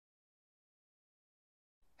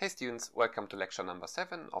Hey students, welcome to lecture number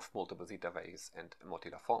 7 of multiple zeta values and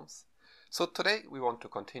modular forms. So today we want to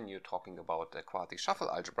continue talking about quasi-shuffle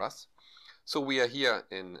algebras. So we are here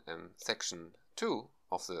in section 2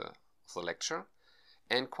 of the lecture,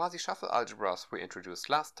 and quasi-shuffle algebras were introduced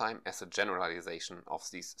last time as a generalization of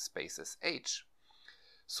these spaces H.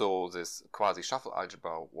 So this quasi-shuffle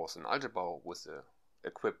algebra was an algebra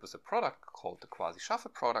equipped with a product called the quasi-shuffle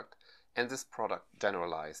product, and this product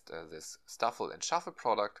generalized this shuffle and shuffle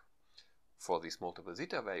product for these multiple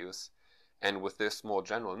zeta values. And with this more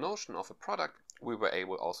general notion of a product, we were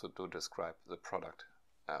able also to describe the product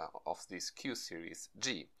of this Q series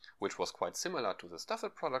G, which was quite similar to the shuffle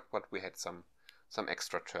product, but we had some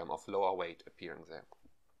extra term of lower weight appearing there.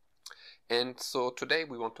 And so today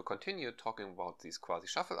we want to continue talking about these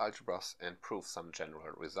quasi-shuffle algebras and prove some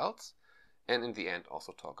general results. And in the end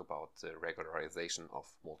also talk about the regularization of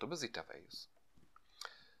multiple zeta values.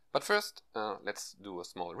 But first, let's do a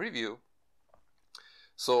small review.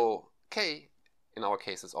 So K, in our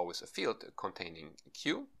case, is always a field containing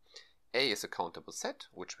Q. A is a countable set,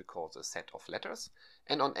 which we call the set of letters.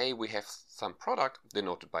 And on A we have some product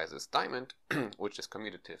denoted by this diamond, which is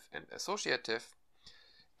commutative and associative.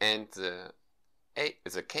 And the A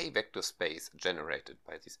is a K vector space generated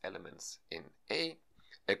by these elements in A.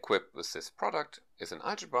 Equipped with this product is an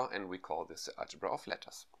algebra, and we call this the algebra of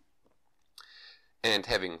letters. And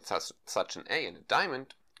having such an A and a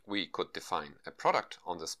diamond, we could define a product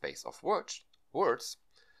on the space of words,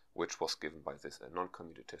 which was given by this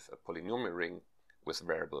non-commutative polynomial ring with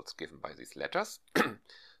variables given by these letters.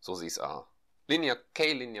 So these are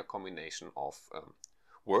K-linear combination of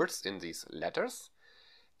words in these letters.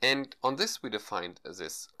 And on this we defined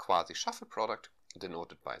this quasi-shuffle product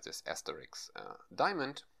denoted by this asterisk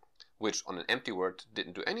diamond, which on an empty word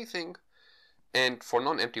didn't do anything, and for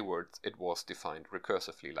non-empty words it was defined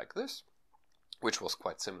recursively like this, which was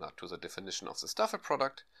quite similar to the definition of the shuffle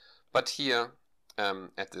product. But here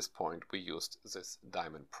at this point we used this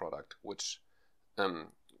diamond product, which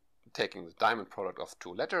taking the diamond product of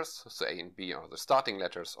two letters, so A and B are the starting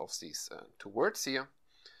letters of these two words here.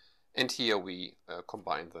 And here we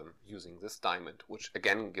combine them using this diamond, which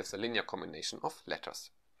again gives a linear combination of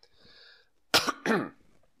letters.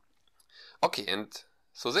 Okay, and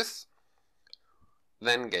so this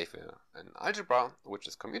then gave an algebra which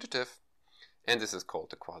is commutative, and this is called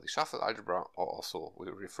the quasi-shuffle algebra, or also we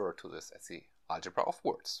refer to this as the algebra of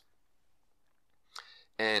words.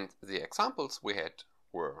 And the examples we had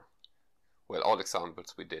were, well, all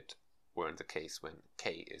examples we did were in the case when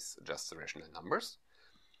K is just the rational numbers.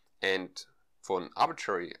 And for an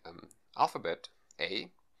arbitrary alphabet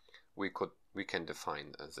A, we can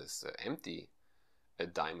define this empty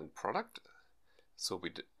diamond product. So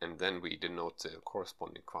and then we denote the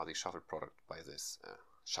corresponding quasi-shuffle product by this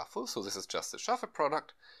shuffle. So this is just the shuffle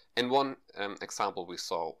product. And one example we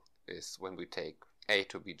saw is when we take A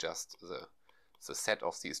to be just the set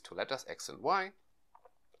of these two letters X and Y.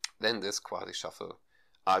 Then this quasi-shuffle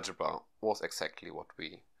algebra was exactly what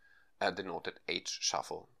we denoted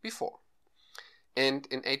H-shuffle before. And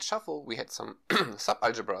in H-shuffle we had some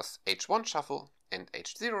subalgebras H1 shuffle and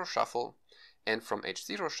H0 shuffle, and from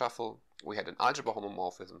H0 shuffle we had an algebra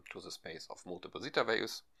homomorphism to the space of multiple zeta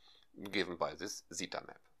values given by this zeta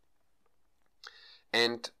map.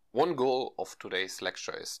 And one goal of today's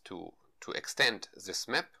lecture is to extend this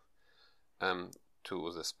map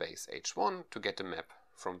to the space H1 to get a map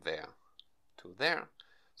from there to there.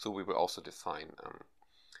 So we will also define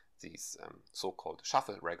these so-called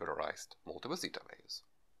shuffle regularized multiple zeta values.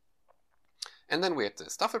 And then we had the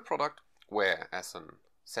shuffle product, where as a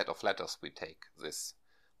set of letters we take this,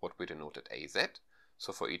 what we denoted AZ.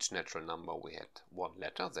 So for each natural number we had one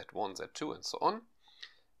letter, Z1, Z2, and so on.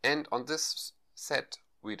 And on this set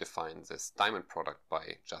we define this diamond product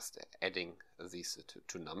by just adding these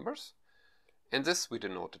two numbers. And this we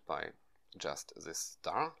denoted by just this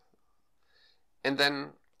star. And then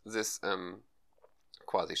this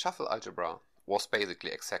quasi-shuffle algebra was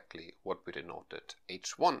basically exactly what we denoted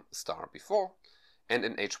H1 star before, and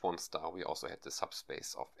in H1 star we also had the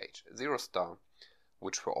subspace of H0 star,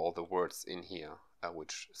 which were all the words in here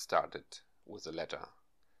which started with a letter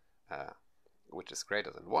which is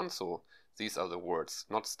greater than 1. So these are the words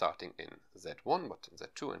not starting in Z1 but in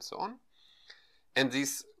Z2 and so on. And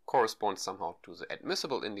these correspond somehow to the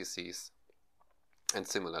admissible indices, and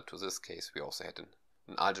similar to this case we also had an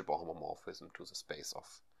algebra homomorphism to the space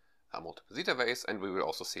of multiple zeta values, and we will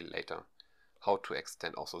also see later how to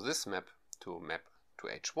extend also this map to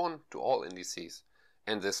H1 to all indices,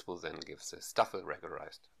 and this will then give the shuffle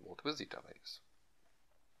regularized multiple zeta values.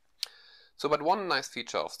 But one nice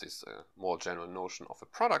feature of this more general notion of a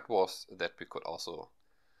product was that we could also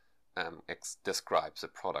describes the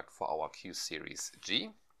product for our Q series G.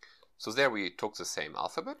 So there we took the same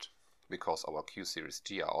alphabet, because our Q series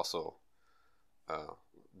G are also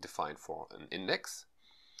defined for an index.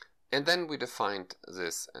 And then we defined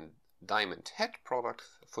this diamond head product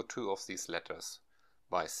for two of these letters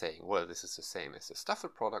by saying, well, this is the same as the Staffel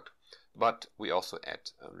product, but we also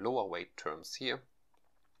add lower weight terms here,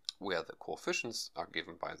 where the coefficients are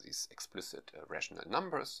given by these explicit rational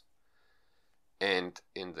numbers. And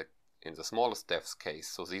in the smallest def's case,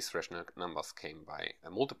 so these rational numbers came by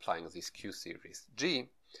multiplying these Q series G,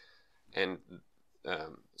 and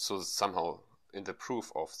so somehow in the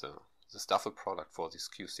proof of the Staffel product for this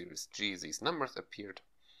Q series G, these numbers appeared.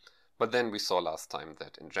 But then we saw last time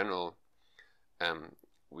that in general,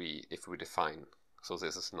 if we define, so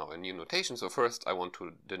this is now a new notation. So first I want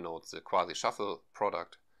to denote the quasi-shuffle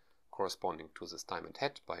product corresponding to this diamond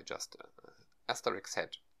head by just asterisk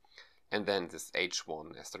head. And then this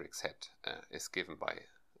H1 asterisk head is given by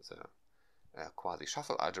the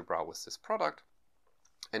quasi-shuffle algebra with this product.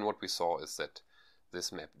 And what we saw is that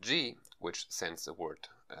this map G, which sends a word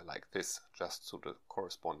like this just to the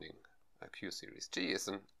corresponding Q series G, is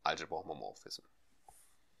an algebra homomorphism.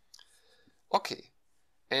 Okay,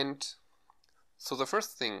 and so the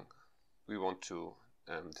first thing we want to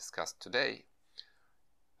discuss today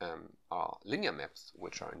are linear maps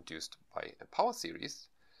which are induced by a power series.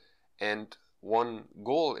 And one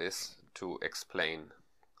goal is to explain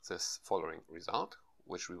this following result,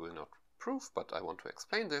 which we will not prove, but I want to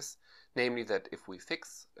explain this, namely that if we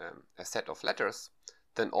fix a set of letters,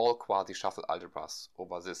 then all quasi-shuffle algebras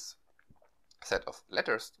over this set of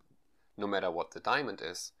letters, no matter what the diamond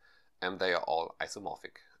is, they are all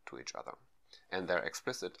isomorphic to each other. And there are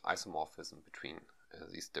explicit isomorphism between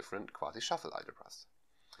these different quasi-shuffle algebras.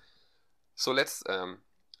 So let's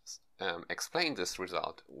explain this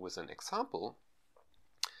result with an example.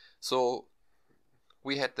 So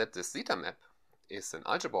we had that this zeta map is an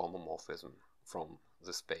algebra homomorphism from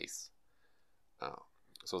the space.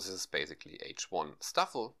 So this is basically H1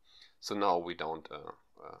 Staffel. So now we don't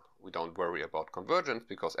worry about convergence,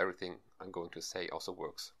 because everything I'm going to say also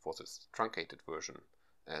works for this truncated version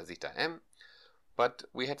zeta m. But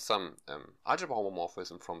we had some algebra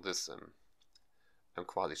homomorphism from this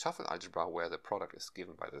quasi-shuffle algebra where the product is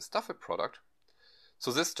given by the Staffel product.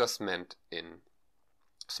 So this just meant in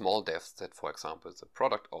small defs that, for example, the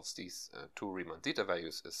product of these two Riemann zeta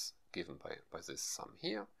values is given by this sum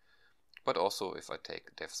here. But also if I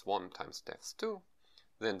take defs 1 times defs 2,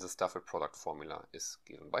 then the Staffel product formula is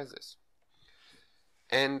given by this.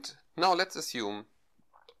 And now let's assume,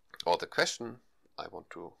 or the question I want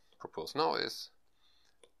to propose now is,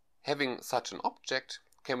 having such an object,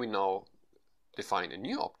 can we now define a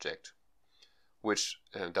new object which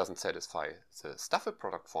doesn't satisfy the Staffel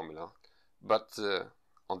product formula, but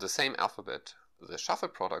on the same alphabet, the shuffle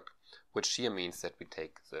product, which here means that we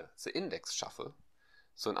take the index shuffle.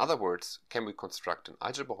 So in other words, can we construct an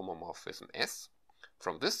algebra homomorphism S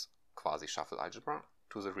from this quasi-shuffle algebra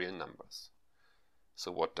to the real numbers?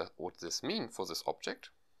 So what would this mean for this object?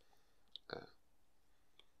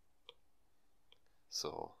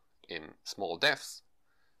 So in small defs,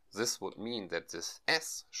 this would mean that this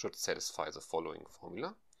S should satisfy the following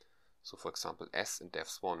formula. So for example, S in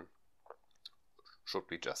defs 1 should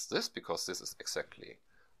be just this, because this is exactly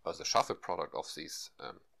the shuffle product of these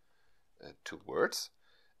two words.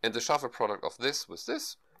 And the shuffle product of this with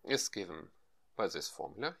this is given by this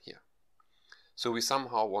formula here. So we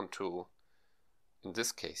somehow want to, in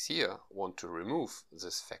this case here, want to remove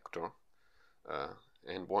this factor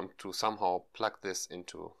and want to somehow plug this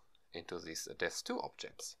into these defs2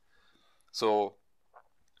 objects. So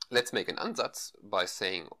let's make an ansatz by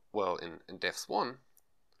saying, well, in defs1,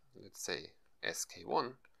 let's say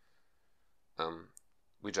sk1,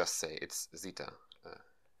 we just say it's zeta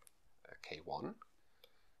k1.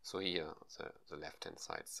 So here the left-hand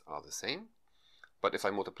sides are the same. But if I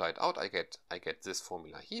multiply it out, I get this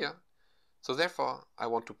formula here. So therefore, I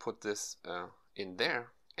want to put this in there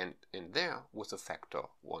and in there with a factor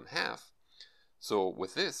 1/2. So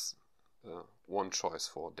with this, one choice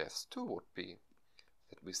for defs2 would be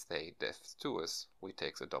that we say defs2 is, we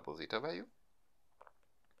take the double zeta value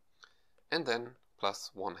and then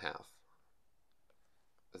plus 1/2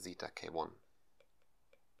 zeta k1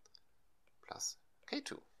 plus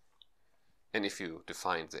k2. And if you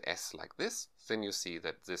define the S like this, then you see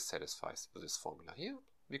that this satisfies this formula here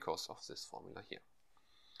because of this formula here.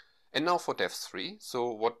 And now for defs3,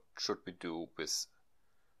 so what should we do with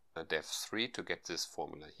defs3 to get this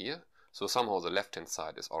formula here? So somehow the left-hand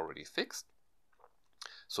side is already fixed.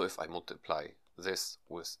 So if I multiply this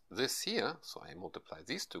with this here, so I multiply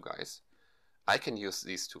these two guys, I can use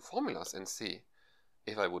these two formulas and see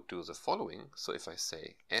if I would do the following. So if I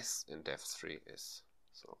say S in def3 is,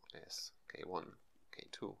 so S K1,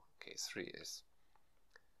 K2, K3 is,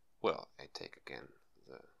 well, I take again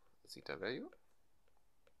the zeta value.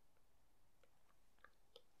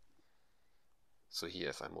 So here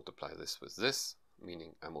if I multiply this with this,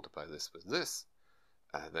 meaning I multiply this with this,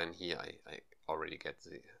 then here I already get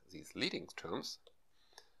these leading terms.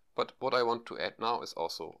 But what I want to add now is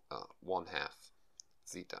also 1/2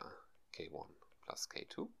 zeta K1 plus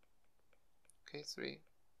K2, K3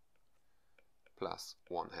 plus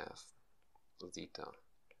 1/2 zeta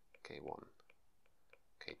K1,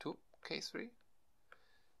 K2, K3.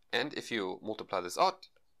 And if you multiply this out,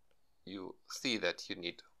 you see that you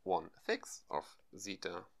need 1/6 of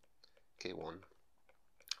zeta K1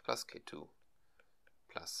 plus K2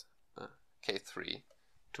 plus K3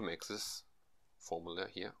 to make this formula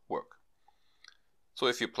here work. So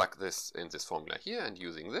if you plug this in this formula here and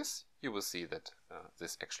using this, you will see that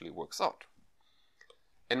this actually works out.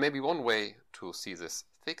 And maybe one way to see this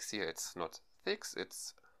 6 here, it's not 6,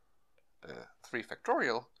 it's 3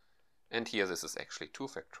 factorial, and here this is actually 2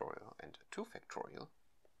 factorial and 2 factorial.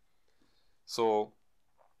 So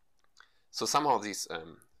somehow these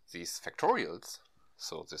factorials,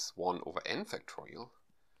 so this 1/n factorial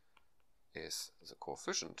is the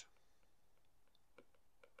coefficient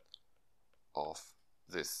of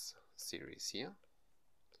this series here,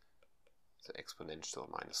 the exponential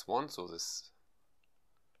 -1. So this,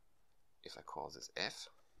 if I call this f,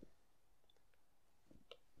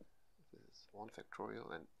 this is 1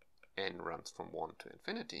 factorial, and n runs from 1 to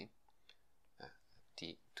infinity,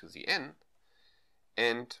 d to the n.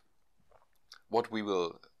 And what we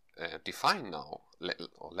will define now,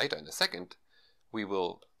 or later in a second, we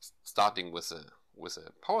will, starting with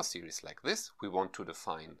a power series like this, we want to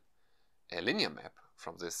define a linear map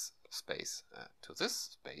from this space to this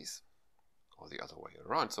space, or the other way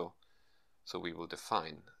around. So we will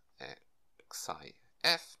define a psi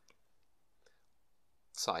f,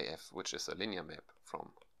 which is a linear map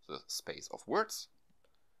from the space of words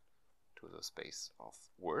to the space of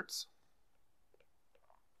words.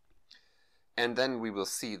 And then we will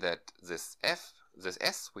see that this f, this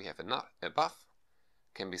s we have above,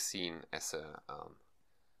 can be seen as a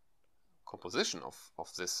composition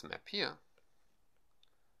of this map here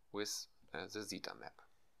with the zeta map.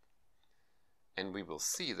 And we will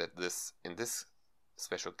see that this, in this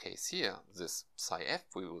special case here, this psi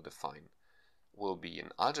f we will define will be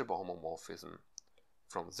an algebra homomorphism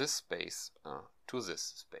from this space to this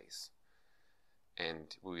space.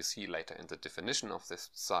 And we will see later in the definition of this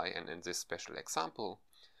psi and in this special example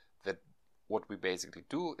that what we basically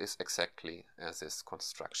do is exactly as this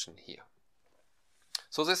construction here.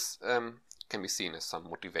 So this can be seen as some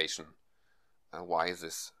motivation why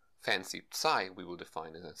this fancy psi we will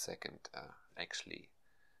define in a second actually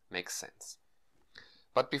makes sense.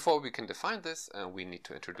 But before we can define this, we need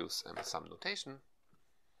to introduce some notation.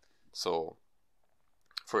 So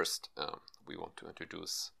first we want to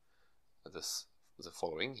introduce the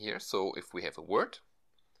following here. So if we have a word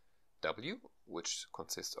W, which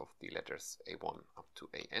consists of the letters A1 up to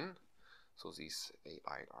AN, so these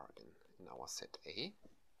AI are in our set A.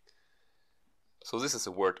 So this is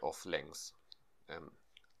a word of length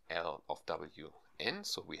L of WN,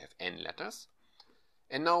 so we have n letters.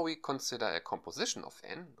 And now we consider a composition of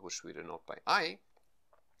n, which we denote by I.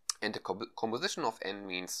 And the composition of n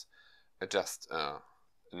means just a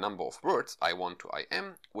number of words, I1 to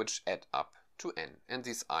IM, which add up to n. And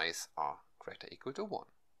these i's are greater or equal to 1.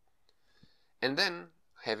 And then,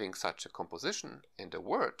 having such a composition and a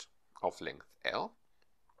word of length L,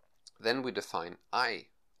 then we define I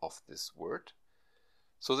of this word.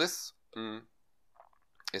 So this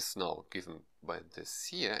is now given by this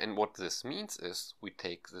here, and what this means is we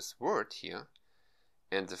take this word here,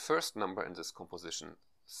 and the first number in this composition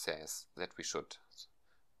says that we should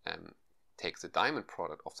take the diamond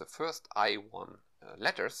product of the first I1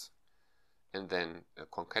 letters and then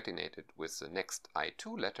concatenate it with the next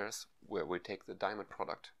I2 letters, where we take the diamond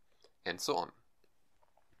product, and so on.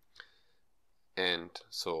 And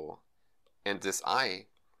this I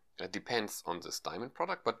depends on this diamond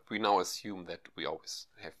product, but we now assume that we always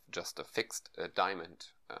have just a fixed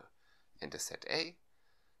diamond and a set A,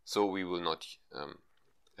 so we will not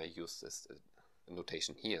use this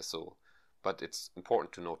notation here. But it's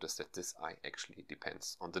important to notice that this I actually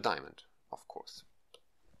depends on the diamond, of course.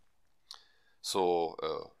 So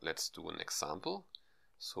let's do an example.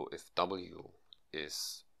 So if W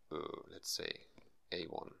is, let's say,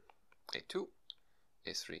 A1, A2,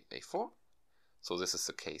 A3, A4, so this is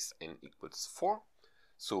the case n equals 4.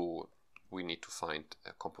 So we need to find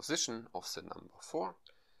a composition of the number 4.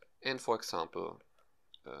 And for example,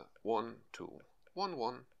 1, 2, 1,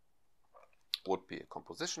 1 would be a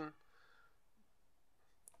composition.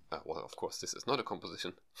 Well, of course, this is not a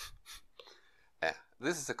composition.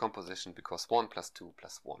 This is a composition because 1 plus 2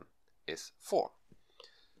 plus 1 is 4.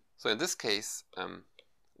 So in this case,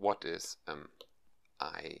 what is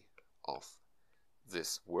I of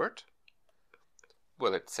this word?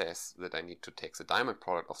 Well, it says that I need to take the diamond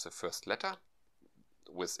product of the first letter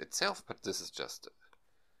with itself, but this is just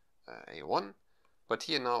A1. But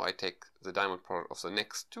here now I take the diamond product of the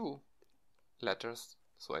next 2 letters,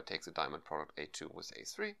 so I take the diamond product A2 with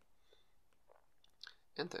A3,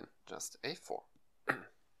 and then just A4.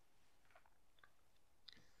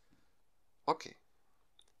 Okay,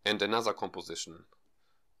 and another composition,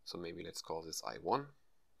 so maybe let's call this I1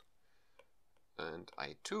 and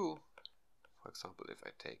I2. For example, if I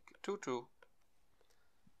take 2, 2,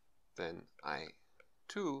 then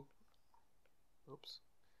I2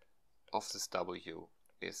 of this W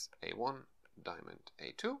is A1 diamond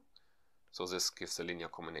A2. So this gives a linear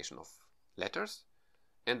combination of letters,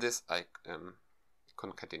 and this I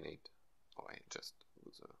concatenate, or I just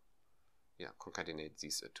concatenate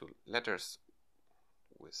these 2 letters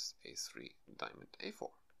with A3 diamond A4.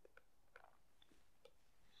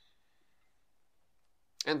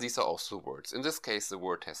 And these are also words. In this case, the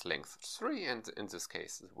word has length 3, and in this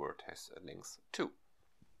case, the word has a length 2.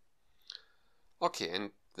 Okay,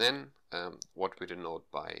 and then what we denote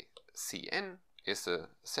by Cn is a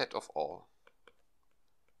set of all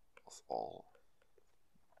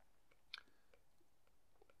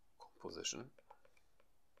composition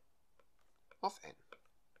of n.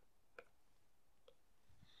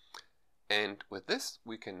 And with this,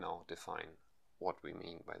 we can now define what we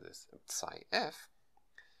mean by this psi f.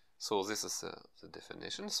 So this is the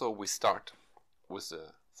definition. So we start with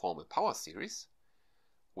the formal power series,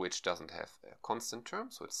 which doesn't have a constant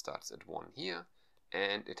term, so it starts at 1 here,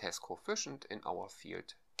 and it has coefficient in our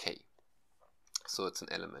field k. So it's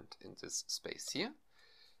an element in this space here.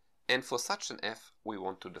 And for such an f, we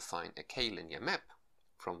want to define a k-linear map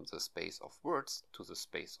from the space of words to the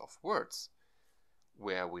space of words,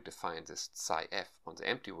 where we define this psi f on the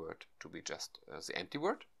empty word to be just the empty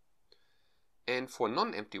word. And for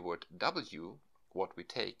non-empty word w, what we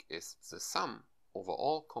take is the sum over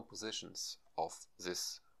all compositions of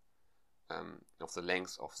this of the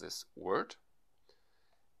length of this word,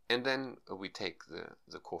 and then we take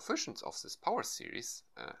the coefficients of this power series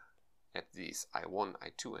at these I1,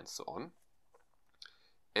 I2, and so on,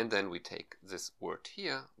 and then we take this word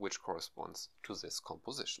here, which corresponds to this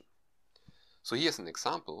composition. So here's an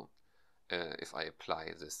example. If I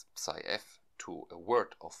apply this psi f to a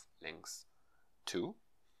word of length 2,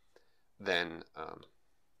 then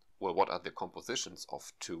well, what are the compositions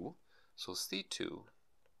of 2? So C2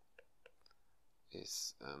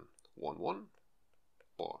 is 1, 1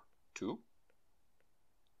 or 2.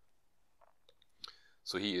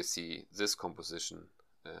 So here you see this composition.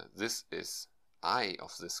 This is I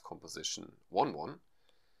of this composition 1, 1,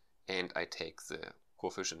 and I take the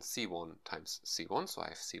coefficient C1 times C1, so I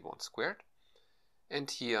have C1 squared.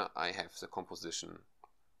 And here I have the composition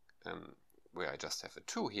where I just have a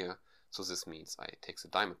 2 here, so this means I take the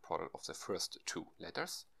diamond product of the first 2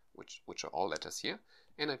 letters, which are all letters here,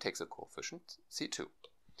 and I take the coefficient C2.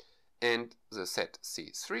 And the set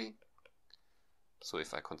C3, so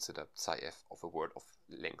if I consider psi f of a word of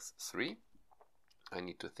length 3, I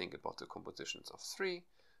need to think about the compositions of 3,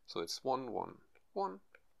 so it's 1, 1, 1,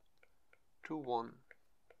 2, 1,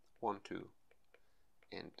 1, 2,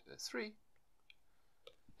 and 3.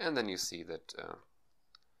 And then you see that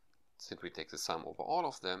since we take the sum over all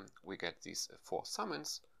of them, we get these 4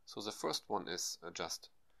 summons. So the first one is just,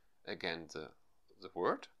 again, the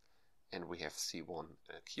word, and we have C1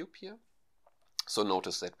 cube here. So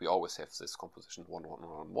notice that we always have this composition 1, 1,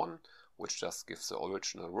 1, 1, which just gives the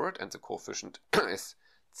original word, and the coefficient is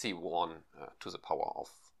C1 to the power of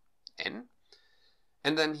n.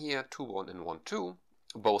 And then here 2, 1 and 1, 2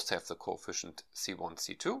 both have the coefficient C1,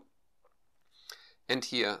 C2. And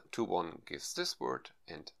here 2, 1 gives this word,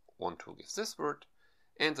 and 1, 2 gives this word.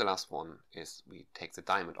 And the last one is we take the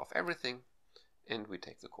diamond of everything, and we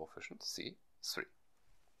take the coefficient C3.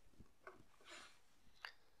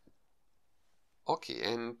 Okay,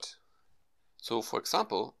 and so for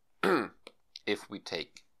example, if we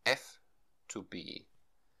take f to be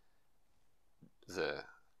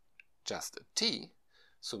just a t,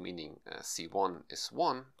 so meaning C1 is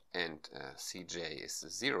 1 and Cj is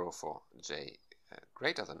 0 for j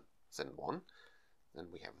greater than 1, then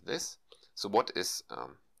we have this. So what is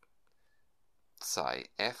psi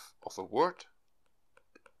f of a word?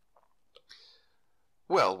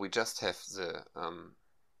 Well, we just have the,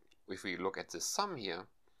 if we look at the sum here,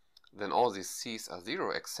 then all these c's are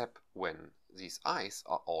 0 except when these i's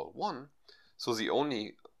are all 1. So the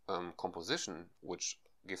only composition which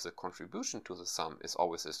gives a contribution to the sum is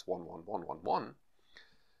always this 1, 1, 1, 1, 1.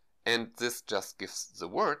 And this just gives the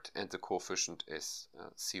word, and the coefficient is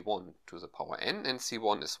c1 to the power n, and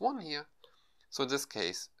c1 is 1 here. So in this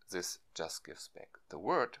case, this just gives back the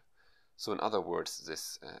word. So in other words,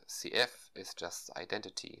 this cf is just the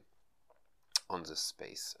identity on this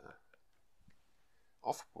space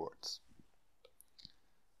of words.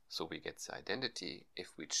 So we get the identity if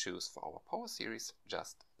we choose for our power series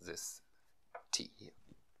just this t here.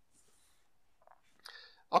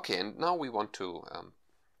 Okay, and now we want to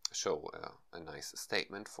show a nice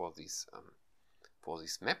statement for these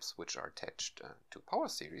maps which are attached to power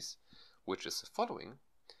series, which is the following.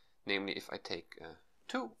 Namely, if I take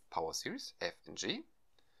two power series, f and g,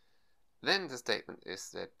 then the statement is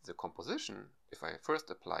that the composition, if I first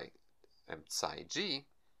apply psi g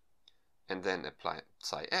and then apply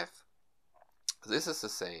psi f, this is the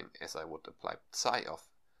same as I would apply psi of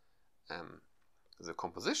the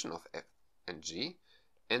composition of f and g,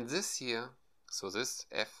 and this here, so this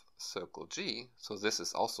f circle g, so this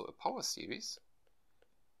is also a power series,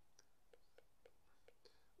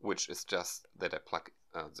 which is just that I plug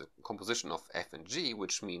the composition of f and g,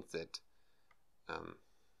 which means that,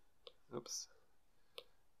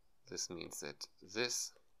 this means that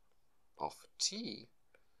this of t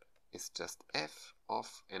is just f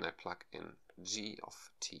of, and I plug in g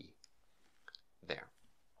of t there.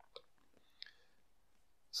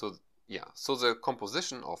 So yeah, so the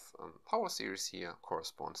composition of power series here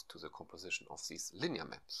corresponds to the composition of these linear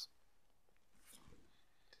maps.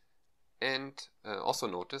 And also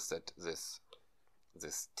notice that this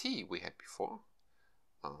t we had before,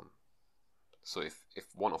 so if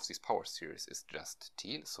one of these power series is just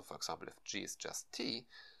t, so for example if g is just t,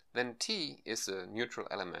 then t is a neutral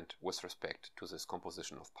element with respect to this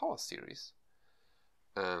composition of power series.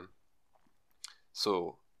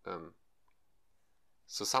 So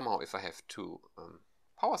somehow if I have two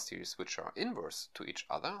power series which are inverse to each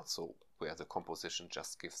other, so where the composition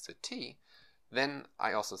just gives the t, then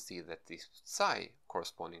I also see that the psi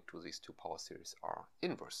corresponding to these two power series are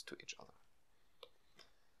inverse to each other.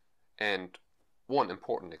 And one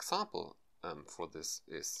important example for this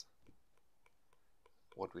is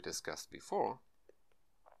what we discussed before.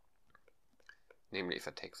 Namely, if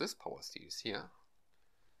I take this power series here,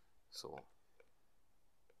 so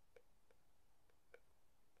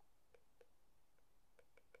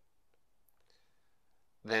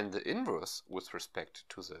then the inverse with respect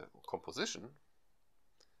to the composition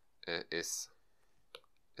is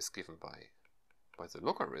given by the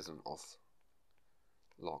logarithm of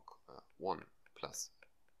log 1 plus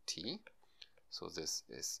t. So this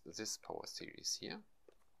is this power series here.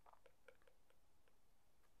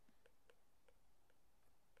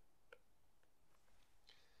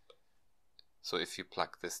 So if you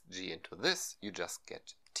plug this g into this, you just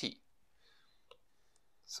get t.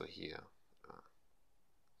 So here,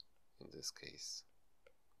 in this case,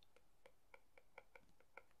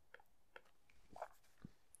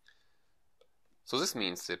 so this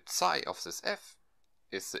means that psi of this f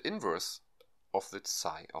is the inverse of the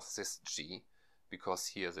psi of this g, because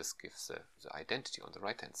here this gives the identity on the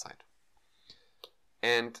right hand side.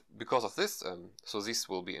 And because of this, so these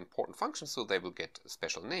will be important functions, so they will get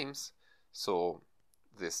special names. So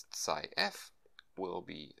this psi f will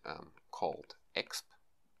be called exp.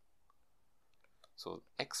 So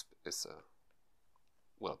exp is a,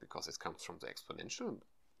 well, because it comes from the exponential,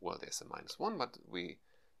 well, there's a -1, but we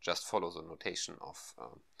just follow the notation of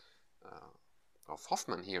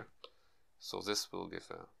Hoffman here. So this will give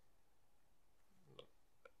a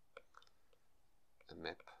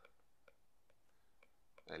map,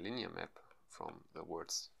 a linear map from the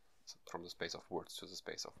words, from the space of words to the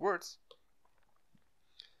space of words.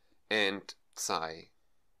 And psi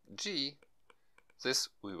g, this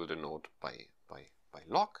we will denote by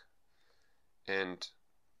log, and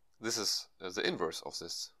this is the inverse of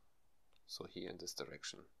this. So here in this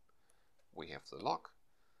direction we have the log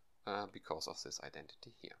because of this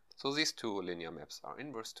identity here. So these two linear maps are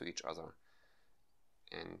inverse to each other,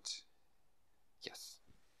 and yes.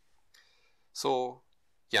 So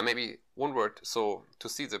yeah, maybe one word. So to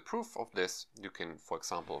see the proof of this, you can, for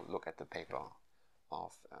example, look at the paper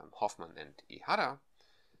of Hoffman and Ihara.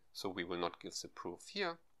 So we will not give the proof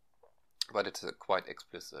here, but it's a quite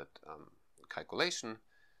explicit calculation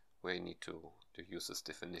where you need to use this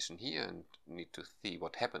definition here and need to see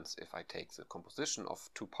what happens if I take the composition of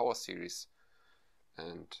two power series.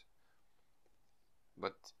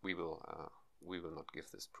 But we will we will not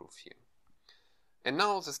give this proof here. And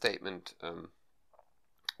now the statement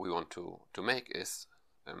we want to make is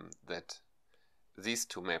that these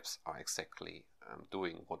two maps are exactly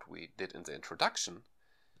doing what we did in the introduction,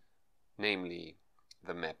 namely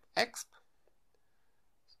the map exp.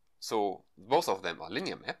 So both of them are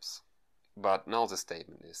linear maps, but now the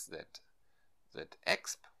statement is that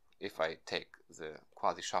exp, if I take the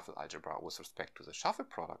quasi-shuffle algebra with respect to the shuffle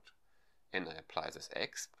product and I apply this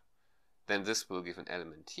exp, then this will give an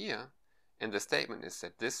element here, and the statement is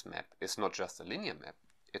that this map is not just a linear map,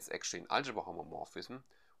 it's actually an algebra homomorphism,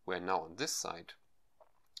 where now on this side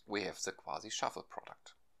we have the quasi-shuffle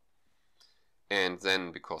product. And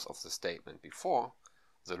then, because of the statement before,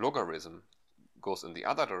 the logarithm goes in the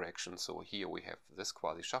other direction, so here we have this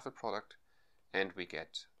quasi-shuffle product, and we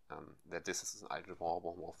get that this is an algebra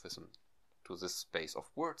homomorphism to this space of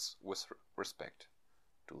words with respect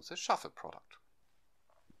to the shuffle product.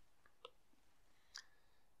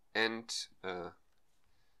 And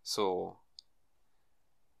so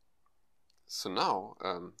now,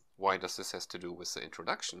 why does this have to do with the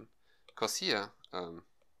introduction? Because here,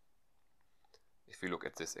 if we look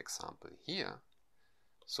at this example here,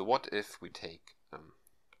 so what if we take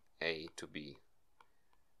A to be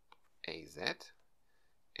AZ,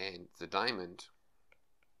 and the diamond,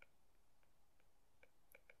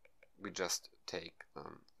 we just take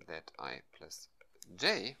that I plus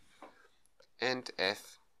J, and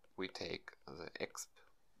F we take the exp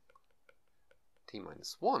t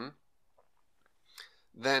minus 1,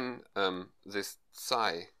 then this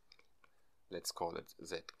psi, let's call it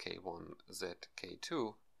zk1,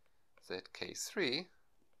 zk2, zk3,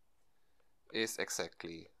 is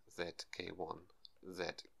exactly zk1,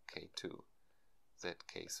 zk2,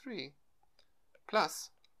 zk3 plus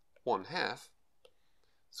 1/2.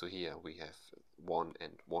 So here we have 1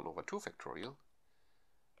 and 1 over 2 factorial,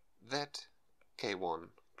 zk1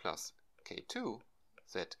 plus k2,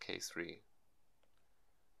 zk3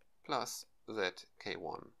 plus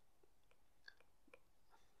zk1.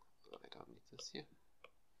 I don't need this here.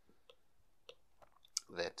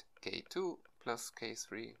 Zk2 plus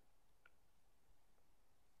k3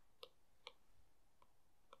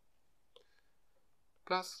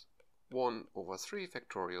 plus 1 over 3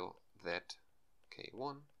 factorial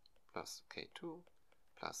zk1 plus k2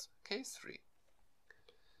 plus k3.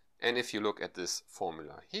 And if you look at this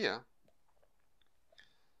formula here,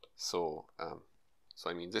 so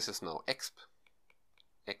I mean this is now exp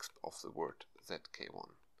of the word zk1,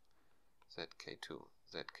 zk2,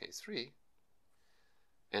 zk3,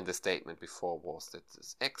 and the statement before was that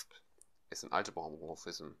this exp is an algebra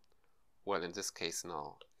homomorphism. Well, in this case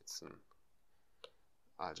now it's an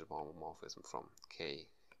algebra homomorphism from k,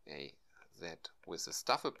 a, z with the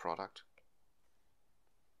shuffle product,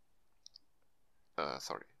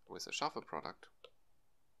 with the shuffle product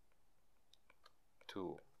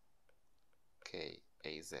to k,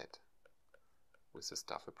 a, z with the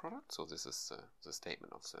shuffle product. So this is the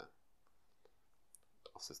statement of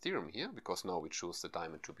the theorem here, because now we choose the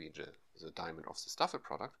diamond to be the diamond of the shuffle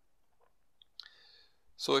product.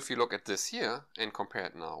 So if you look at this here and compare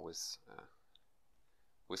it now with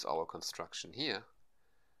our construction here,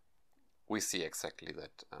 we see exactly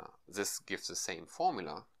that this gives the same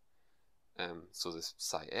formula. So this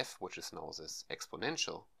psi f, which is now this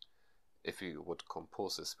exponential, if we would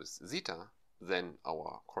compose this with zeta, then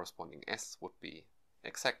our corresponding s would be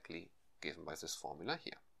exactly given by this formula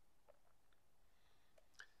here.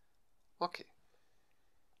 Okay.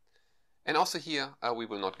 And also here we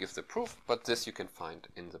will not give the proof, but this you can find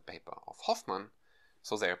in the paper of Hoffman.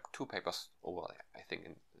 So there are 2 papers, well, I think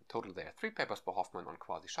in total there are 3 papers by Hoffman on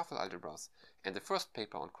quasi-shuffle algebras, and the first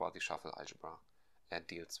paper on quasi-shuffle algebra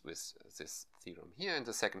deals with this theorem here. In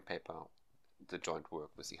the second paper, the joint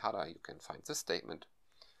work with Ihara, you can find this statement.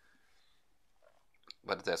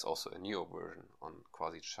 But there's also a newer version on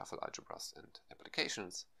quasi-shuffle algebras and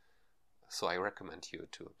applications, so I recommend you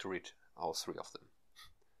to read all 3 of them.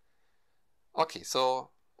 Okay, so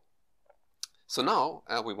now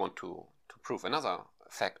we want to prove another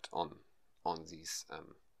fact on these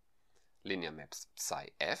linear maps psi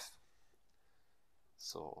f.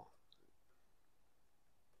 So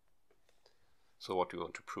what we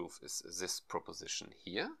want to prove is this proposition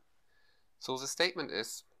here. So the statement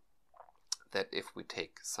is that if we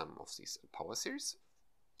take some of these power series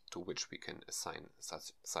to which we can assign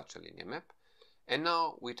such a linear map, and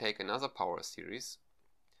now we take another power series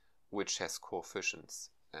which has coefficients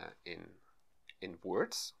in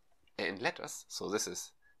words, in letters, so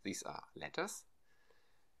these are letters,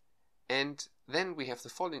 and then we have the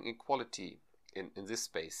following equality in this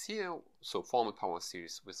space here, so formal power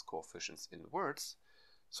series with coefficients in words.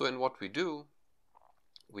 So in what we do,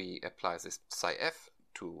 we apply this psi f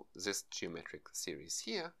to this geometric series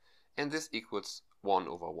here, and this equals 1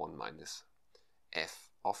 over 1 minus f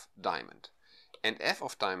of diamond. And f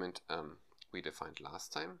of diamond we defined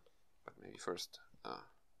last time, but maybe first,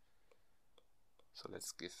 so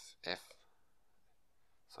let's give f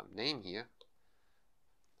some name here.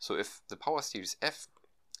 So if the power series f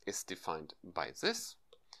is defined by this,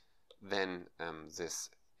 then this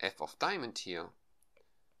f of diamond here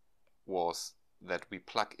was that we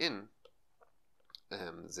plug in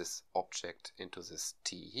this object into this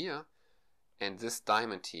t here, and this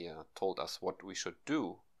diamond here told us what we should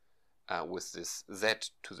do with this z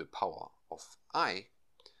to the power of I.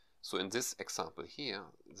 So in this example here,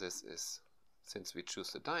 this is, since we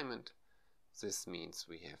choose the diamond, this means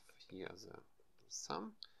we have here the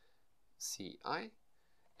sum ci,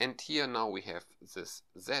 and here now we have this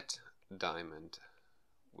z diamond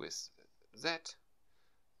with z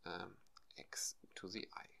x to the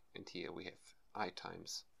I, and here we have I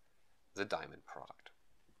times the diamond product.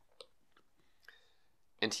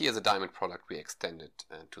 And here the diamond product we extended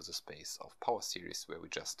to the space of power series, where we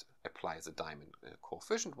just apply the diamond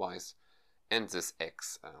coefficient wise, and this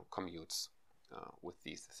x commutes with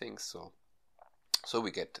these things, so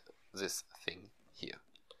we get this thing here.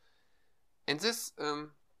 And this,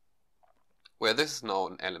 where this is now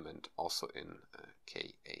an element also in Ka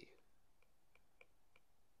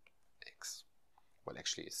x. Well,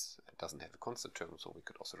 actually it doesn't have a constant term, so we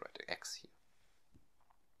could also write x here.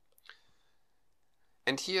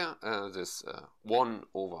 And here this 1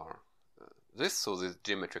 over this, so this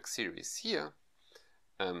geometric series here,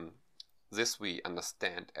 this we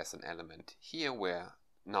understand as an element here, where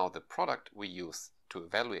now the product we use to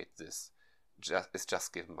evaluate this is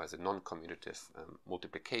just given by the non-commutative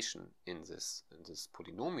multiplication in this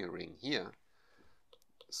polynomial ring here.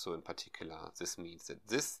 So in particular, this means that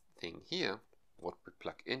this thing here, what we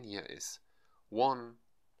plug in here, is 1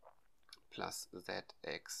 plus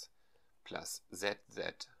zx plus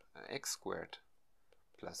zz x squared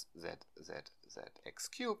plus zz x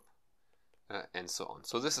cubed, and so on.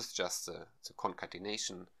 So this is just the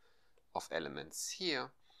concatenation of elements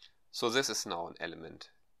here. So this is now an element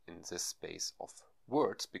in this space of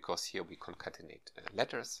words, because here we concatenate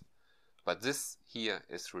letters, but this here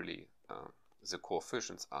is really the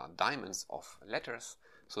coefficients are diamonds of letters,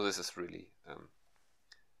 so this is really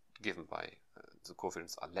given by the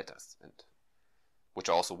coefficients are letters, and which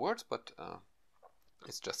are also words, but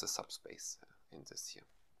it's just a subspace in this here.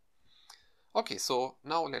 Okay, so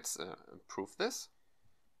now let's prove this,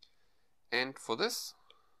 and for this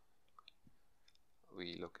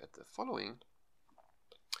we look at the following.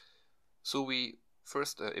 So we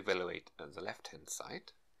first evaluate the left-hand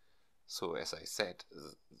side. So as I said,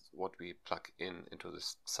 what we plug into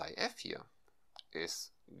this psi f here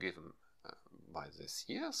is given by this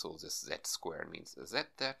here. So this z square means z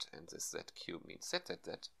that, and this z cube means z that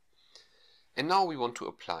that. And now we want to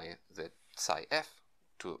apply the psi f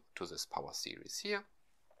to this power series here,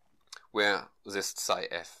 where this psi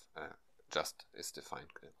f just is defined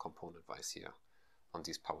component-wise here on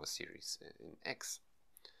these power series in x.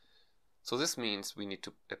 So this means we need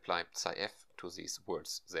to apply psi f to these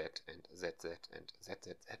words z and zz and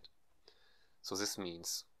zzz. So this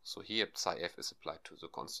means, so here psi f is applied to the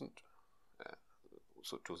constant,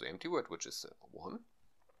 so to the empty word, which is 1.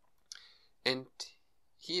 And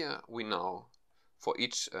here we now, for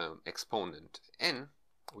each exponent n,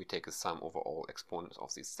 we take a sum over all exponents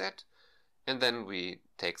of this z, and then we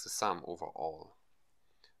take the sum over all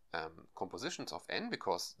compositions of n,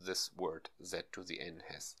 because this word z to the n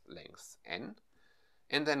has length n,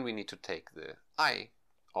 and then we need to take the I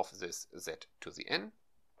of this z to the n,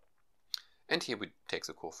 and here we take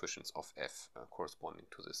the coefficients of f corresponding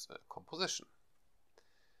to this composition.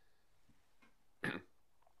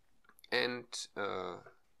 And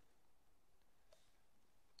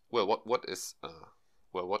well, what is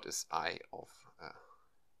I of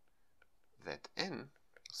that n?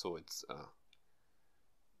 So it's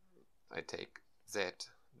I take z,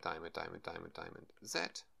 diamond, diamond, diamond, diamond, z,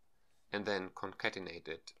 and then concatenate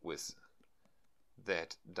it with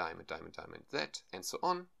that diamond, diamond, diamond, z, and so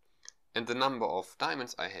on. And the number of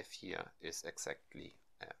diamonds I have here is exactly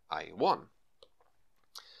I1.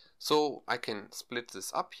 So I can split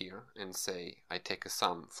this up here and say I take a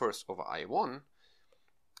sum first over I1,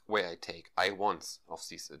 where I take I1s of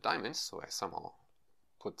these diamonds, so I somehow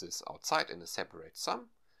put this outside in a separate sum,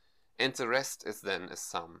 and the rest is then a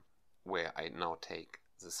sum where I now take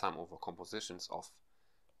the sum over compositions of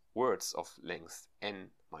words of length n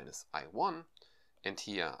minus I1, and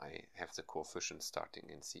here I have the coefficient starting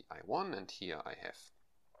in Ci1, and here I have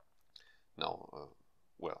now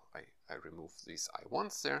well, I remove these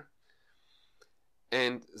I1s there.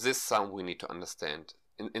 And this sum we need to understand.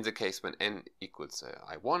 In the case when n equals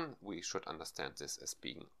I1, we should understand this as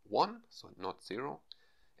being 1, so not 0.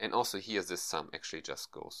 And also here this sum actually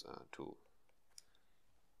just goes to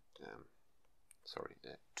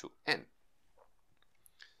n.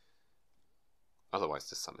 Otherwise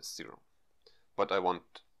this sum is 0. But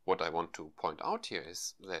what I want to point out here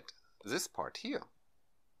is that this part here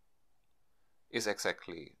is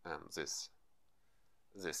exactly this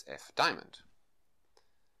F diamond.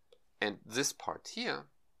 And this part here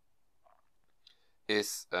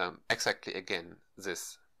is exactly again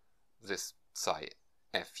this psi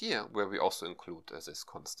f here, where we also include this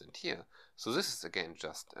constant here. So this is again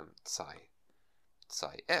just psi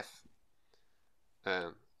f.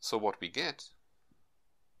 So what we get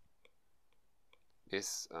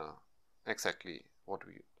is exactly what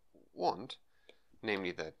we want,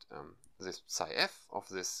 namely that this psi f of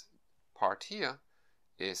this part here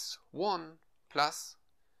is 1 plus,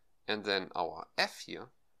 and then our f here,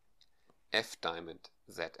 f diamond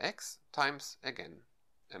zx times again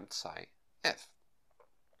psi f.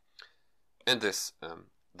 And this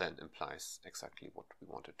then implies exactly what we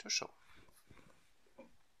wanted to show.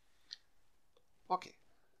 Okay.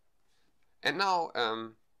 And now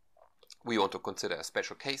we want to consider a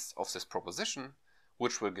special case of this proposition,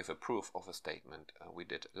 which will give a proof of a statement we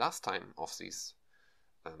did last time of these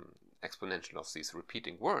exponential of these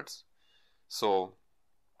repeating words. So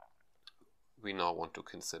we now want to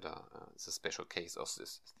consider the special case of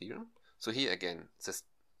this theorem. So here again, this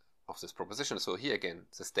proposition. So here again,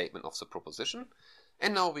 the statement of the proposition.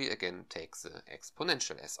 And now we again take the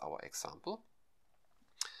exponential as our example.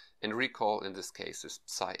 And recall in this case, this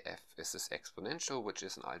psi f is this exponential, which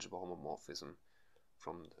is an algebra homomorphism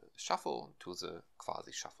from the shuffle to the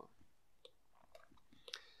quasi-shuffle.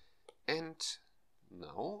 And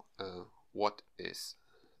now, what is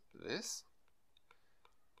this?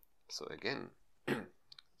 So again,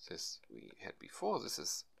 this we had before. This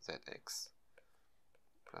is zx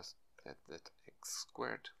plus zx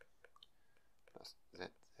squared plus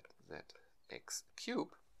zx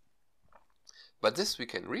cubed. But this we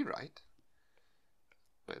can rewrite.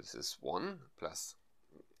 This is 1 plus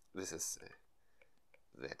this is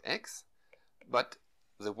zx. But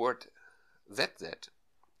the word zz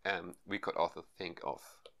we could also think of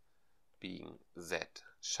being z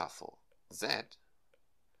shuffle z,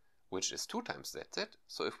 which is 2 times zz.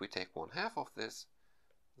 So if we take 1/2 of this,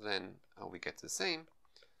 then we get the same.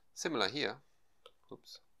 Similar here,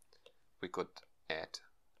 we could add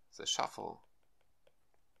the shuffle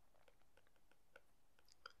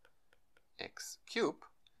x cubed,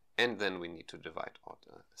 and then we need to divide out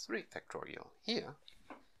 3 factorial here.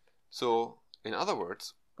 So in other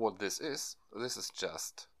words, what this is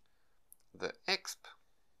just the exp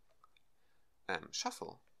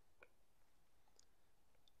shuffle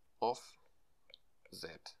of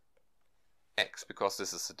zx, because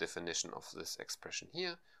this is the definition of this expression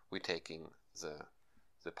here. We're taking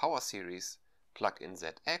the power series, plug in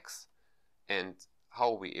zx, and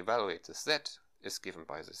how we evaluate the z is given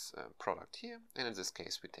by this product here, and in this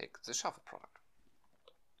case we take the shuffle product.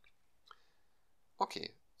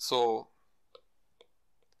 Okay, so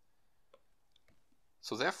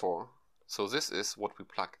therefore, this is what we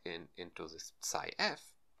plug in into this psi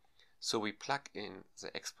f. So we plug in the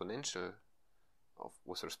exponential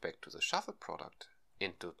with respect to the shuffle product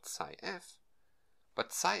into psi f,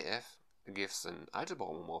 but psi f gives an algebra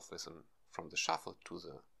homomorphism from the shuffle to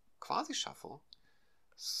the quasi-shuffle.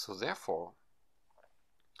 So therefore,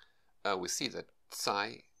 we see that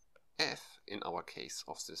psi f in our case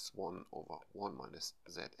of this 1 over 1 minus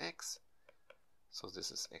zx, so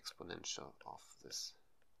this is exponential of this.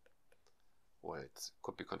 Well, it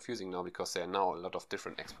could be confusing now because there are now a lot of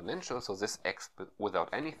different exponentials. So this x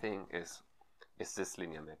without anything is this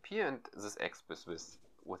linear map here, and this x with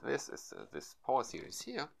this is this power series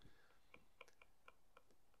here.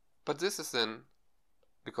 But this is then,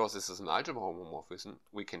 because this is an algebra homomorphism,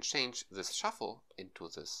 we can change this shuffle into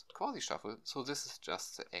this quasi-shuffle. So this is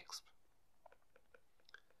just the exp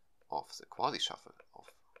of the quasi-shuffle of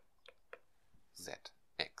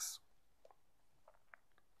zx.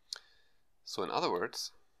 So in other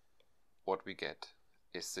words, what we get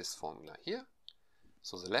is this formula here.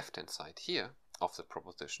 So the left-hand side here of the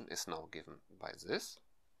proposition is now given by this.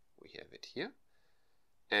 We have it here.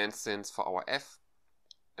 And since for our f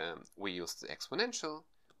we use the exponential,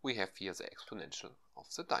 we have here the exponential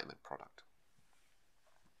of the diamond product.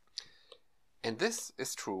 And this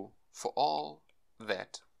is true for all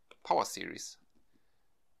that power series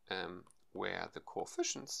where the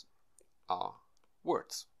coefficients are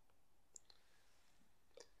words.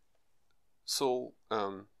 So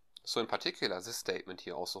in particular, this statement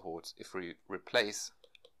here also holds if we replace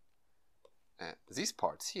these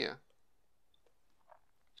parts here,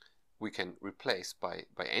 we can replace by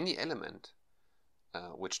any element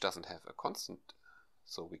which doesn't have a constant.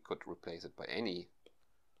 So we could replace it by any,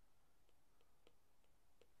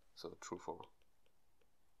 so true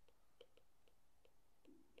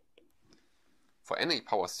for any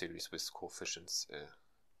power series with coefficients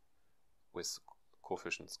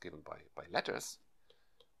given by letters.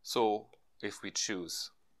 So if we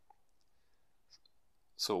choose,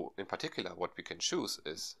 so in particular what we can choose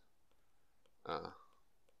is the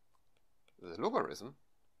logarithm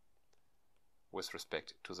with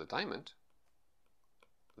respect to the diamond,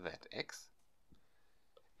 that x.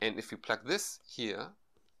 And if we plug this here,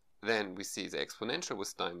 then we see the exponential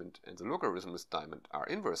with diamond and the logarithm with diamond are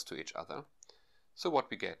inverse to each other. So what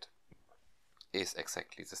we get is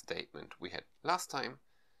exactly the statement we had last time,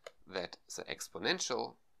 that the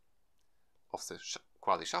exponential of the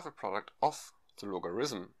quasi-shuffle product of the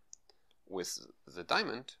logarithm with the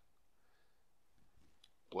diamond,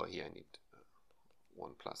 well, here I need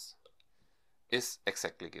 1 plus, is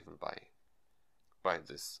exactly given by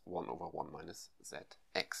this 1 over 1 minus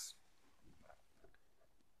zx.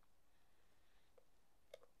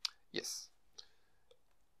 Yes.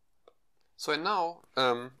 So and now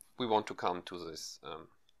we want to come to this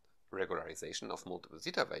regularization of multiple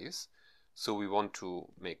zeta values. So we want to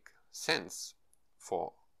make sense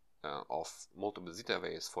of multiple zeta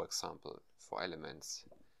values, for example, for elements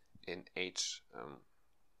in H1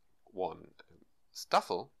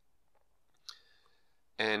 Stuffle.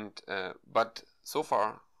 And but so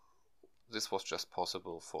far this was just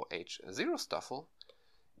possible for H0 Stuffle,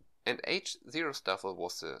 and H0 Stuffle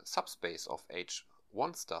was a subspace of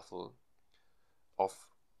H1 Stuffle of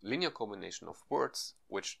linear combination of words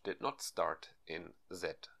which did not start in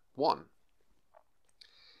Z1.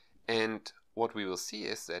 And what we will see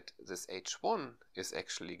is that this H1 is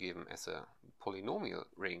actually given as a polynomial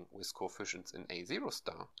ring with coefficients in A0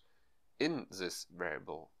 star in this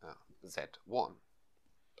variable Z1.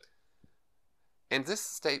 And this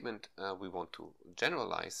statement we want to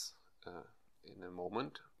generalize in a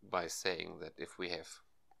moment by saying that if we have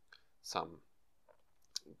some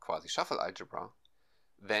quasi-shuffle algebra,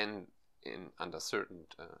 then under certain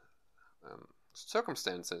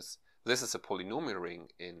circumstances, this is a polynomial ring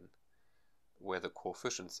in where the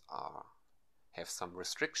coefficients have some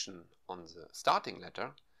restriction on the starting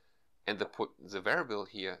letter, and the variable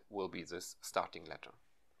here will be this starting letter.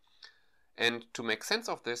 And to make sense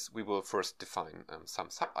of this, we will first define some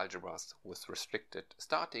subalgebras with restricted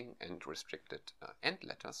starting and restricted end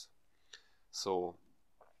letters. So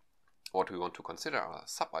what we want to consider are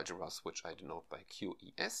subalgebras, which I denote by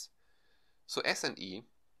QES. So S and E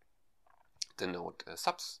denote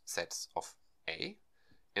subsets of A,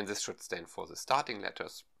 and this should stand for the starting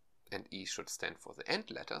letters, and E should stand for the end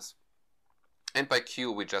letters. And by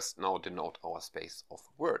Q we just now denote our space of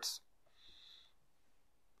words.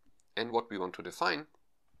 And what we want to define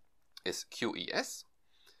is QES,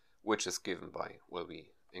 which is given by, well,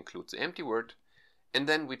 we include the empty word, and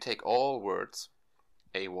then we take all words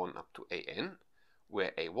A1 up to AN,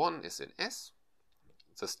 where A1 is in S,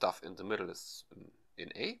 the stuff in the middle is in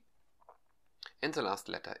A, and the last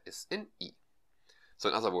letter is in E. So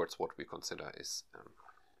in other words, what we consider is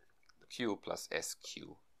Q plus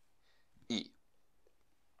SQE.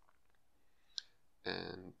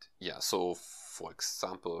 And yeah, so for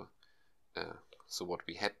example, so what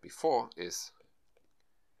we had before is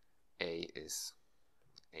A is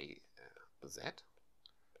Z,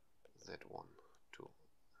 Z1 to,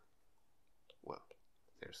 well,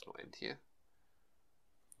 there's no end here,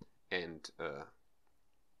 and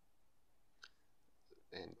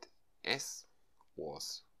S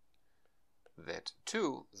was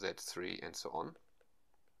Z2, Z3, and so on.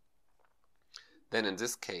 Then in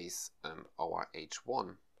this case, our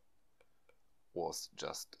H1 was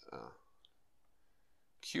just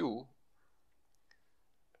Q,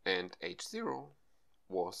 and H0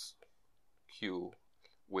 was Q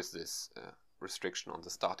with this restriction on the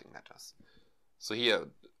starting letters. So here,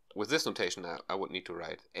 with this notation, I would need to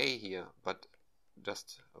write A here, but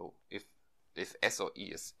just if S or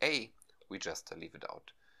E is A, we just leave it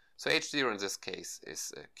out. So H0 in this case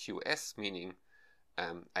is QS, meaning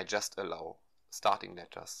I just allow starting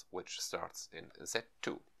letters which starts in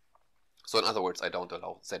Z2. So in other words, I don't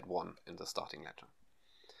allow Z1 in the starting letter.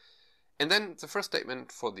 And then the first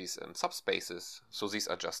statement for these subspaces, so these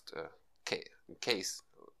are just case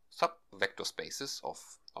subvector spaces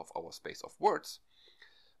of our space of words.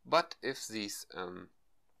 But if these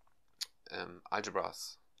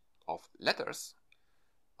algebras of letters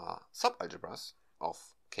are subalgebras of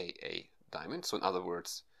Ka diamond. So in other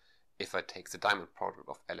words, if I take the diamond product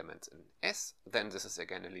of elements in S, then this is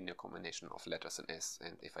again a linear combination of letters in S.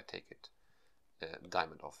 And if I take it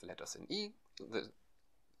diamond of letters in E,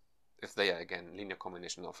 if they are again linear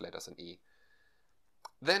combination of letters in E,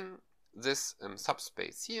 then this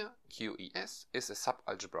subspace here, QES, is a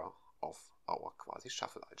subalgebra of our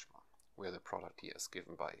quasi-shuffle algebra, where the product here is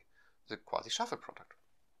given by the quasi-shuffle product.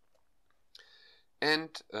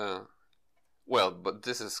 And well, but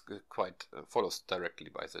this is quite follows directly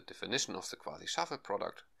by the definition of the quasi-shuffle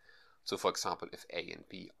product. So for example, if A and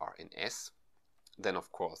B are in S, then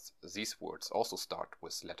of course these words also start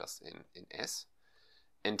with letters in S.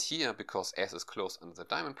 And here, because S is closed under the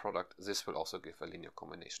diamond product, this will also give a linear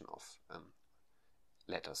combination of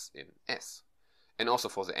letters in S. And also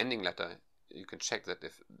for the ending letter, you can check that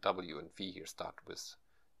if W and V here start with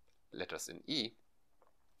letters in E,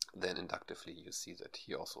 then inductively you see that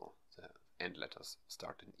here also the end letters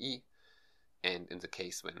start in E. And in the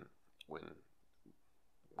case when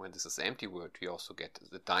this is an empty word, we also get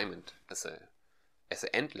the diamond as an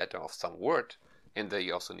end letter of some word. And there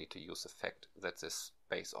you also need to use the fact that this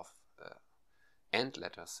space of end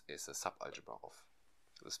letters is a subalgebra of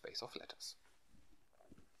the space of letters.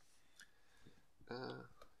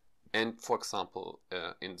 And for example,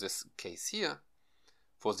 in this case here,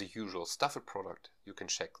 for the usual Stafford product, you can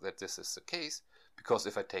check that this is the case, because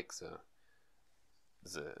if I take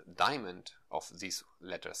the diamond of these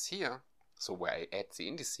letters here, so where I add the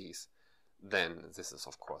indices, then this is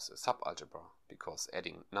of course a subalgebra, because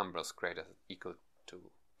adding numbers greater than equal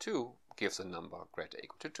to 2 gives a number greater or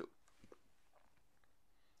equal to 2.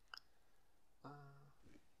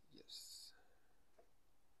 Yes.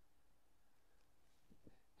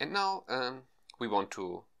 And now we want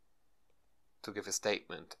to give a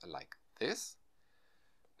statement like this,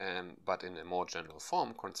 but in a more general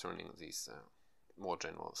form concerning these more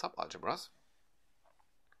general subalgebras.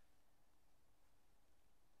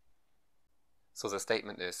 So the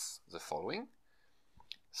statement is the following.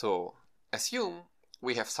 So assume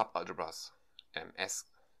we have subalgebras S,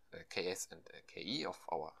 Ks and Ke of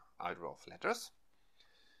our algebra of letters.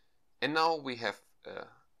 And now we have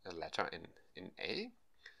a letter in A,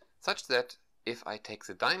 such that if I take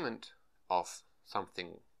the diamond of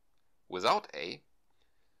something without A,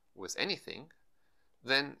 with anything,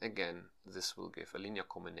 then again this will give a linear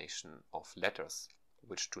combination of letters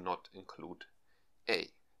which do not include A.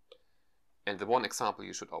 And the one example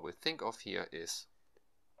you should always think of here is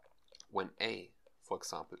when A, for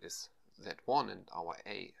example, is Z1 and our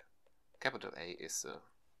A, capital A, is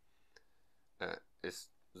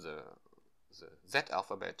the Z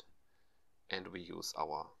alphabet, and we use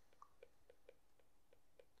our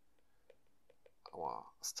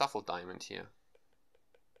Stafford diamond here.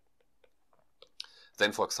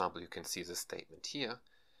 Then, for example, you can see the statement here.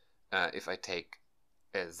 If I take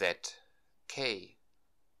a ZK,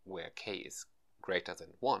 where K is greater than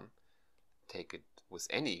 1, take it with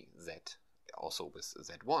any Z, also with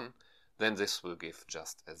Z1, then this will give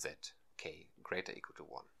just a ZK greater or equal to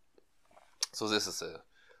 1. So this is an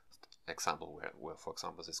example where, for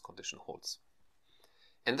example, this condition holds.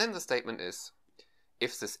 And then the statement is,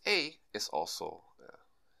 if this A is also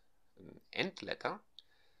an end letter,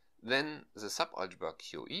 then the subalgebra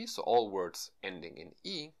QE, so all words ending in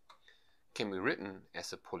E, can be written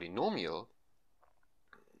as a polynomial,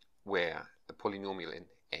 where a polynomial in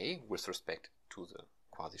A with respect to the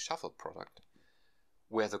quasi-shuffle product,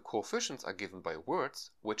 where the coefficients are given by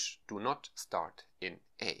words which do not start in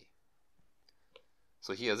A.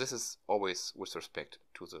 So here this is always with respect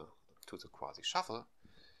to the quasi-shuffle.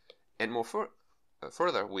 And more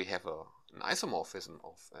further, we have an isomorphism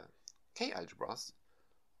of K algebras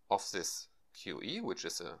of this QE, which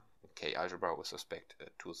is a K algebra with respect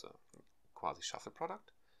to the quasi-shuffle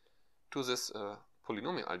product, to this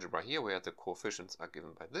polynomial algebra here, where the coefficients are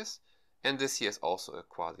given by this, and this here is also a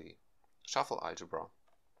quasi-shuffle algebra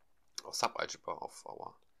or subalgebra of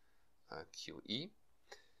our QE,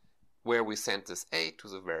 where we send this A to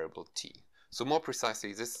the variable t. So more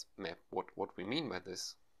precisely, this map, what we mean by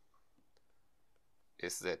this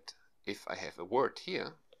is that if I have a word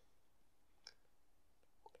here,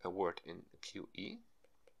 a word in QE,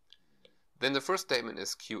 then the first statement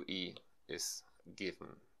is QE is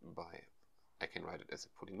given by, I can write it as a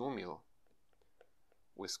polynomial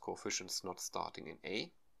with coefficients not starting in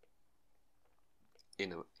A,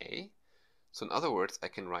 So in other words, I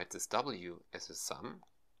can write this W as a sum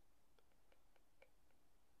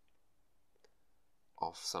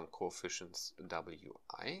of some coefficients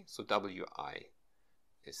Wi. So Wi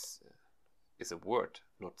is a word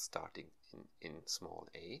not starting in small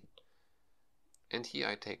a. and here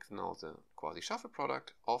I take now the quasi-shuffle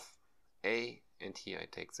product of A, and here I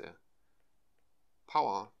take the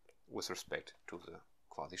power with respect to the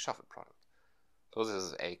quasi-shuffle product. So this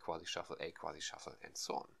is A quasi-shuffle, and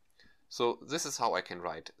so on. So this is how I can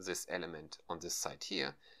write this element on this side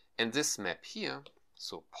here, and this map here,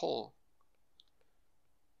 so pol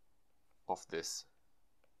of this,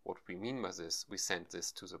 what we mean by this, we send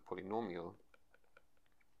this to the polynomial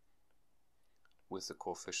with the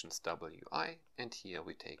coefficients wi, and here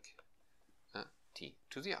we take t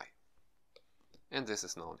to the I. And this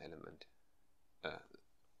is now an element.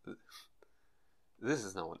 This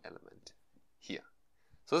is now an element here.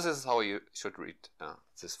 So this is how you should read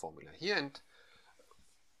this formula here, and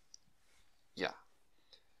yeah.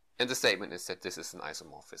 And the statement is that this is an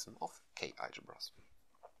isomorphism of K algebras.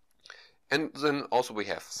 And then also we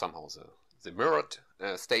have somehow the mirrored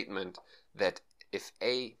statement that if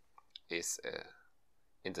A is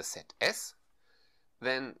in the set S,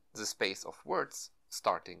 then the space of words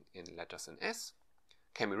starting in letters in S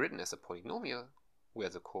can be written as a polynomial where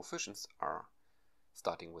the coefficients are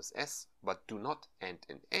starting with S but do not end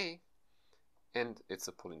in A, and it's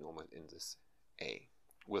a polynomial in this A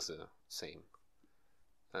with the same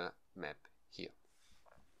map here.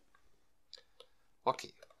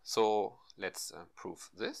 Okay, so let's prove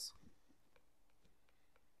this.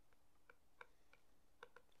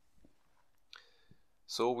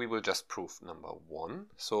 So we will just prove number 1.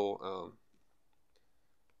 So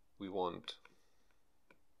we want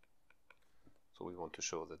to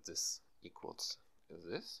show that this equals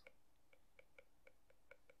this.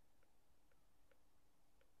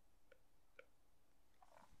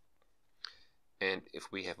 And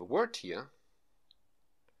if we have a word here,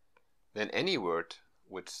 then any word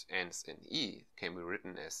which ends in E can be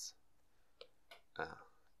written as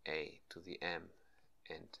A to the M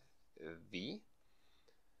and V.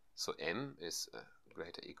 So M is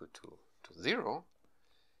greater or equal to 0.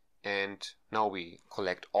 And now we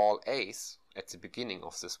collect all A's at the beginning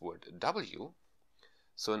of this word W.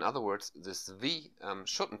 So in other words, this V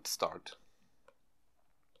shouldn't start.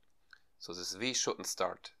 So this V shouldn't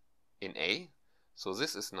start in A. So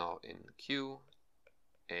this is now in Q,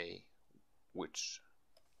 A, which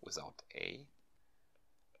without A,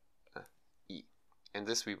 E. And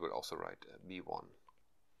this we will also write B1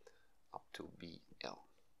 up to BL.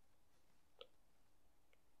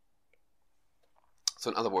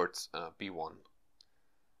 So in other words, B1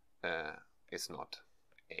 is not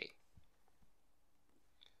A,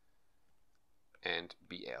 and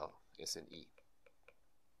BL is in E.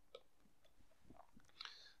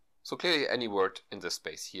 So clearly any word in this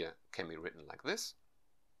space here can be written like this.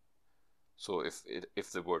 So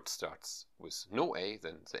if the word starts with no A,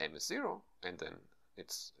 then the M is 0, and then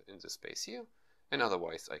it's in the space here. And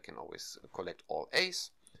otherwise I can always collect all A's,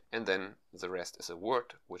 and then the rest is a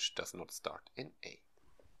word which does not start in A.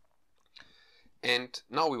 And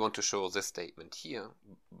now we want to show this statement here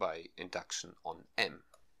by induction on M.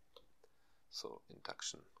 So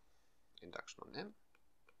induction on M.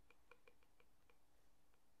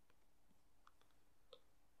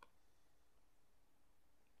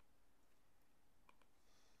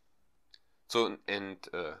 So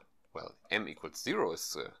well, M equals 0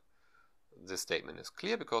 is this statement is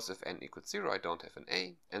clear, because if n equals 0 I don't have an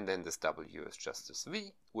A, and then this W is just this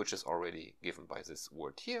V, which is already given by this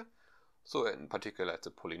word here. So in particular it's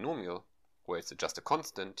a polynomial where it's just a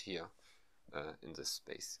constant here in this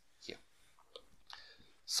space here.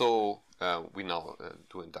 So we now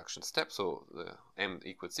do induction step. So the M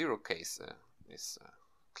equals 0 case is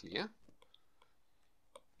clear.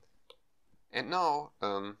 And now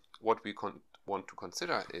what we want to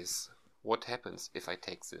consider is what happens if I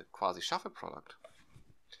take the quasi-shuffle product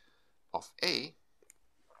of A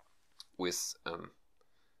with,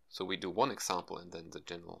 so we do one example and then the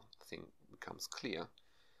general thing becomes clear.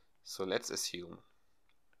 So let's assume,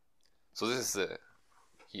 so this is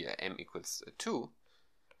here M equals 2,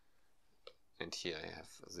 and here I have,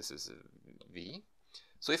 this is V.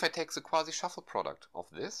 So if I take the quasi-shuffle product of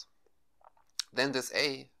this, then this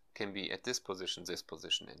A can be at this position,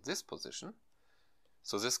 and this position.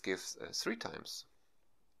 So this gives 3 times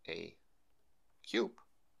A cube,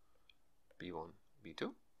 B1,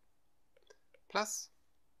 B2, plus,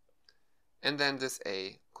 and then this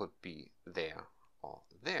A could be there or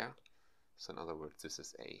there. So in other words, this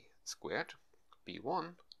is A squared,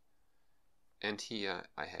 B1, and here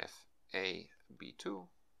I have A, B2,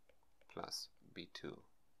 plus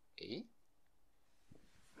B2A.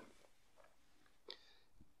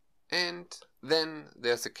 And then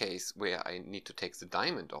there's a case where I need to take the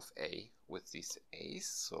diamond of A with these A's.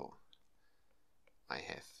 So I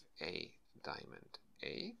have A diamond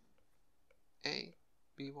A. A,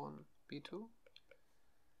 B1, B2.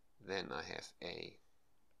 Then I have A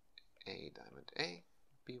diamond A,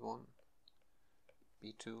 B1,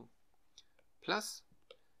 B2, plus,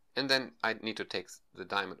 and then I need to take the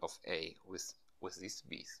diamond of A with these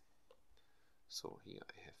B's. So here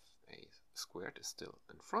I have A squared is still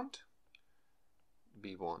in front,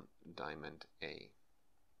 B1 diamond A,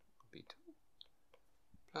 B2,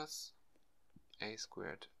 plus A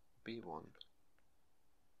squared B1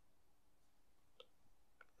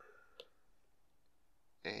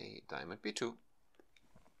 A diamond B2.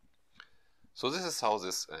 So this is how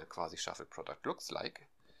this quasi-shuffle product looks like.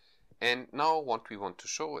 And now what we want to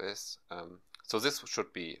show is, so this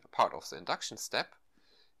should be a part of the induction step.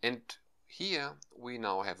 And here we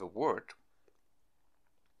now have a word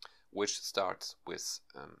which starts with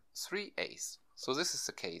 3 A's. So this is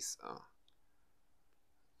the case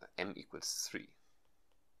m equals 3.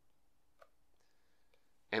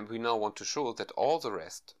 And we now want to show that all the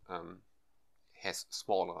rest has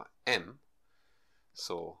smaller m.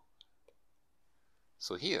 So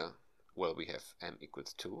here, well, we have m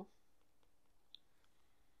equals 2.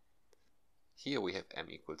 Here we have m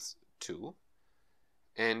equals 2.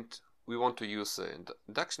 And we want to use the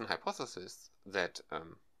induction hypothesis that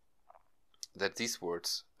that these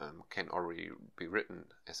words can already be written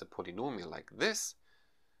as a polynomial like this,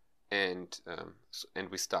 and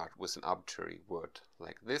we start with an arbitrary word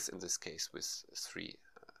like this, in this case with 3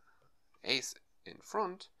 A's in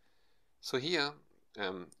front. So here,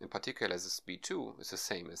 in particular, this B2 is the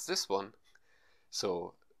same as this one.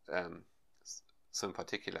 So in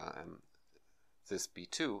particular, this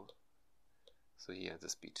B2. So here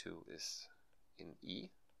this B2 is in E.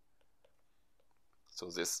 So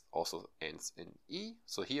this also ends in E.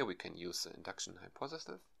 So here we can use the induction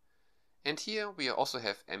hypothesis. And here we also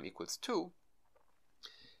have m equals 2.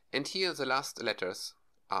 And here the last letters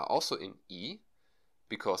are also in E,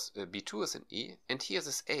 because B2 is in E. And here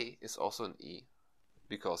this A is also in E,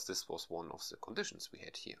 because this was one of the conditions we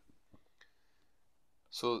had here.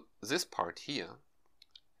 So this part here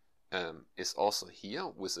is also here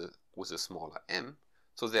with a smaller m.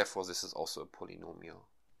 So therefore this is also a polynomial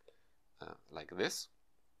like this.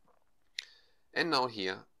 And now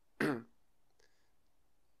here,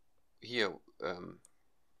 here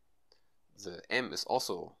the m is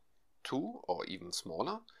also 2 or even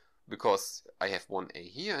smaller, because I have one a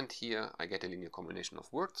here, and here I get a linear combination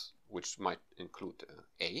of words which might include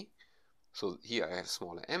a. So here I have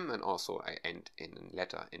smaller m, and also I end in a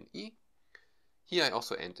letter in E. Here I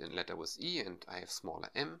also end in letter with E, and I have smaller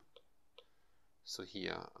m. So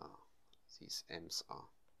here these m's are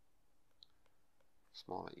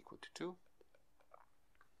smaller equal to 2.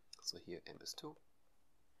 So here m is 2.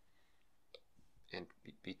 And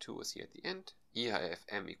B2 is here at the end. Here I have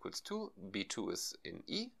m equals 2. B2 is in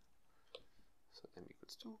E. So m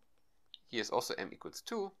equals 2. Here is also m equals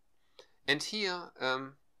 2. And here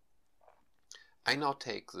I now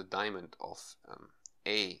take the diamond of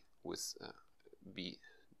A with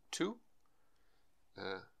B2.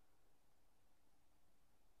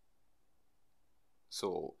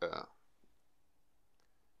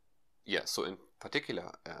 So in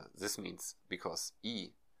particular, this means because E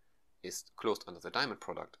is closed under the diamond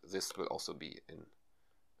product, this will also be in,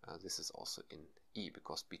 this is also in E,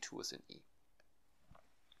 because B2 is in E.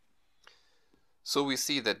 So we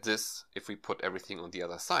see that this, if we put everything on the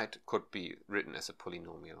other side, could be written as a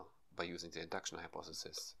polynomial by using the induction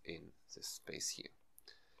hypothesis in this space here.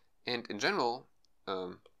 And in general,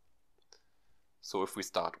 so if we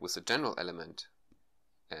start with the general element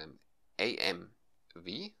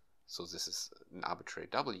AMV, so this is an arbitrary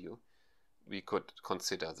W, we could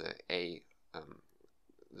consider the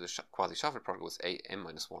quasi-shuffle product with AM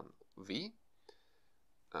minus 1V.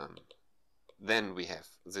 Then we have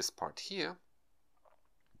this part here,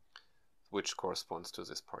 which corresponds to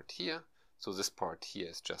this part here. So this part here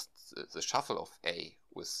is just the shuffle of A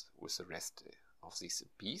with the rest of these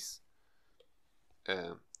B's.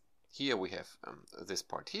 Here we have this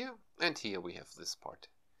part here, and here we have this part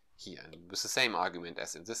here. And with the same argument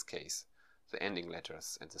as in this case, the ending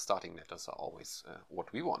letters and the starting letters are always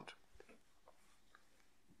what we want.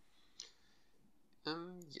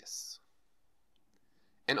 Yes.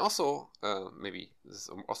 And also, maybe this is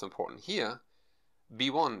also important here,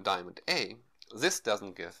 B1 diamond A, this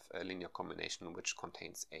doesn't give a linear combination which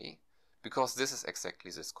contains A, because this is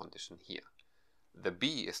exactly this condition here. The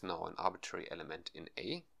B is now an arbitrary element in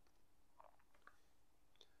A.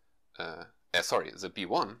 Sorry, the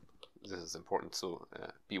B1, this is important, so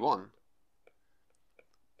B1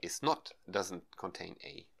 doesn't contain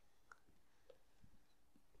A.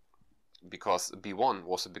 because B1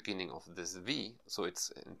 was the beginning of this V, so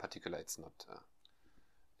it's in particular it's not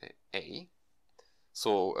A.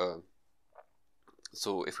 So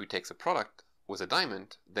so if we take the product with a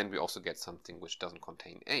diamond, then we also get something which doesn't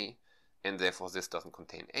contain A, and therefore this doesn't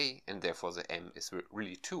contain A, and therefore the M is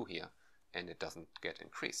really 2 here, and it doesn't get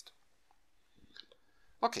increased.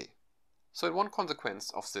 Okay, so one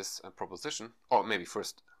consequence of this proposition, or maybe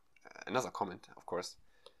first another comment, of course.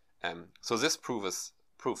 So this proves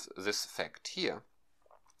this fact here,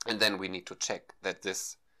 and then we need to check that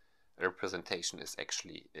this representation is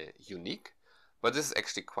actually unique. But this is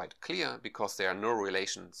actually quite clear because there are no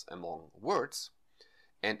relations among words.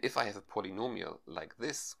 And if I have a polynomial like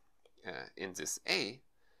this in this A,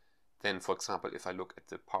 then for example, if I look at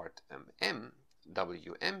the part M,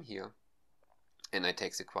 Wm here, and I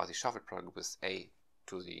take the quasi-shuffle product with A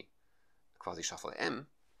to the quasi-shuffle M,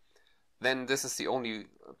 then this is the only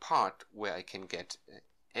part where I can get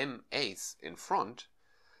MAs in front.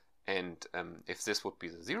 And if this would be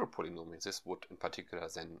the zero polynomial, this would in particular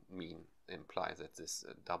then imply that this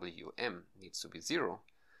Wm needs to be 0,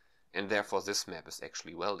 and therefore this map is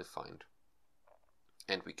actually well defined.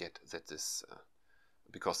 And we get that this,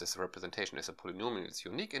 because this representation is a polynomial, it's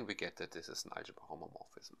unique, and we get that this is an algebra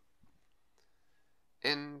homomorphism.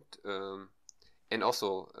 And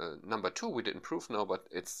also number 2 we didn't prove now, but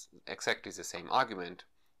it's exactly the same argument,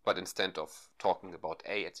 but instead of talking about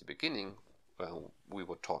A at the beginning, we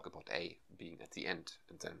would talk about A being at the end,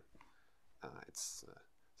 and then it's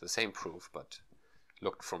the same proof, but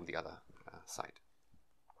looked from the other side.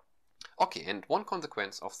 Okay, and one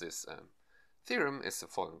consequence of this theorem is the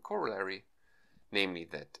following corollary, namely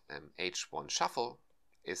that H1 shuffle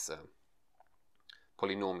is a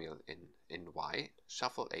polynomial in Y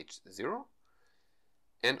shuffle H0,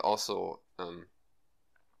 and also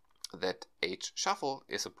that H shuffle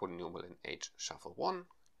is a polynomial in H shuffle 1.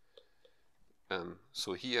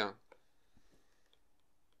 So here,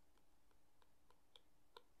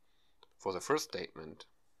 for the first statement,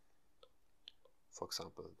 for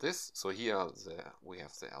example, this. So here we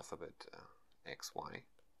have the alphabet X, Y,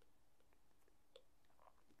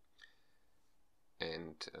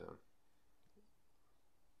 and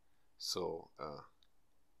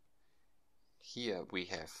here we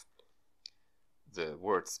have the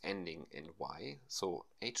words ending in Y. So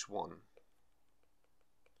H1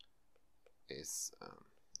 is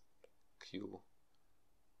Q,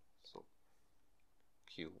 so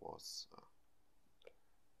Q was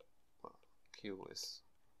Q is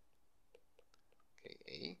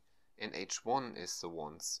KA, and H1 is the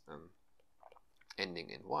ones ending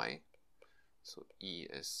in Y, so E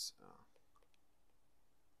is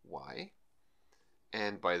Y,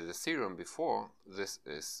 and by the theorem before, this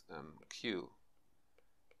is Q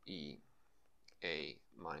E A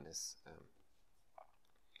minus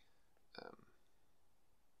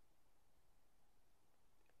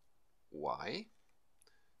Y,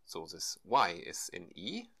 so this Y is in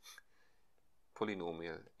E,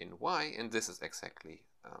 polynomial in Y, and this is exactly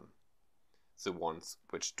the ones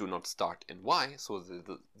which do not start in Y, so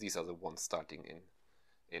these are the ones starting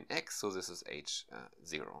in X, so this is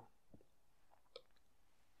H0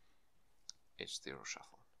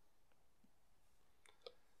 shuffle.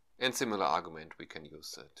 And similar argument we can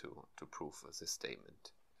use to prove this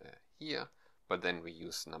statement here, but then we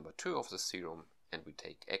use number 2 of the theorem and we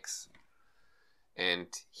take X. And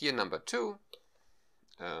here number 2,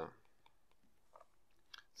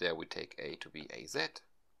 there we take A to be AZ.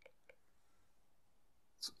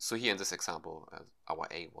 So here in this example, our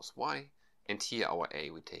A was Y, and here our A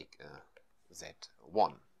we take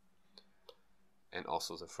Z1. And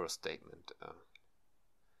also the first statement,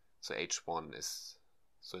 so H1 is,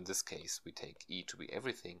 so in this case we take E to be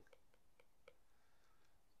everything,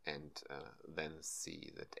 and then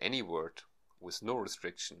see that any word with no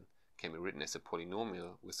restriction can be written as a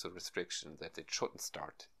polynomial with the restriction that it shouldn't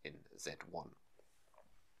start in Z1.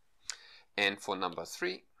 And for number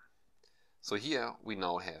 3, so here we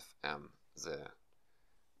now have the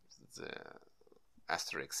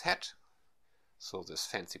asterisk hat, so this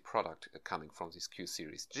fancy product coming from this Q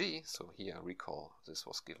series G. So here recall this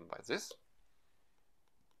was given by this.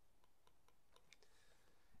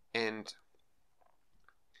 And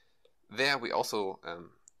there we also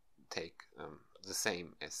take the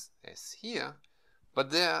same as here, but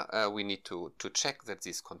there we need to check that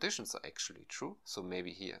these conditions are actually true. So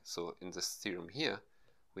maybe here, so in this theorem here,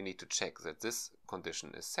 we need to check that this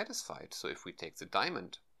condition is satisfied. So if we take the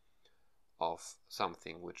diamond of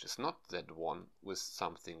something which is not Z1 with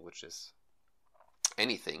something which is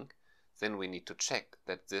anything, then we need to check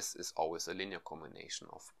that this is always a linear combination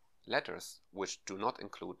of letters which do not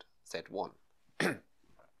include Z1.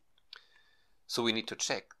 So we need to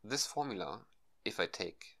check this formula. If I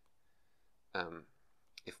take,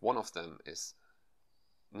 if one of them is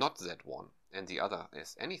not Z1 and the other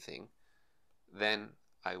is anything, then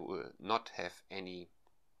I will not have any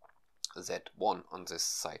Z1 on this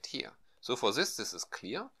side here. So for this is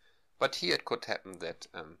clear, but here it could happen that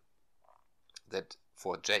that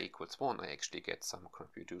for j equals 1 I actually get some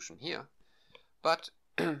contribution here, but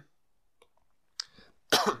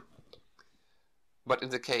but in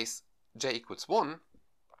the case j equals 1,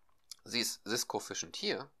 this coefficient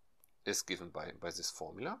here is given by this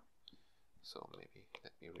formula. So maybe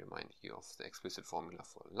let me remind you of the explicit formula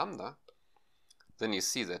for lambda. Then you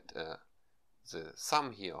see that the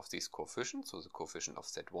sum here of these coefficients, so the coefficient of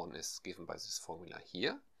Z1 is given by this formula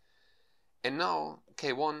here. And now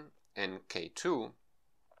K1 and K2,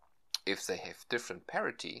 if they have different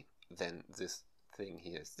parity, then this thing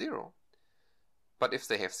here is 0. But if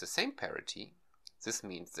they have the same parity, this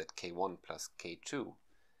means that K1 plus K2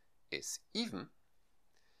 is even.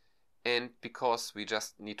 And because we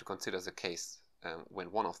just need to consider the case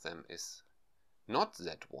when one of them is not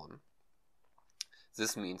Z1,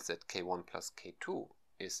 this means that K1 plus K2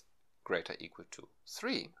 is greater or equal to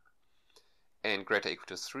 3. And greater or equal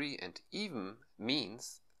to 3 and even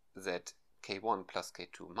means that K1 plus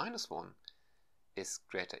K2 minus 1 is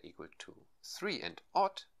greater or equal to 3 and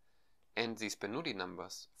odd. And these Bernoulli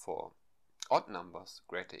numbers for odd numbers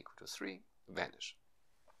greater or equal to 3 vanish.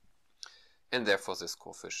 And therefore this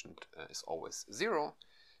coefficient is always 0.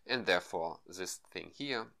 And therefore this thing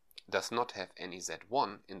here does not have any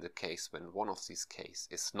Z1 in the case when one of these cases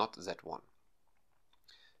is not Z1.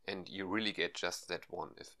 And you really get just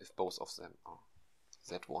Z1 if both of them are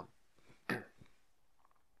Z1.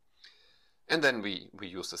 And then we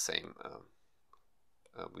use the same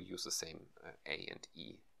A and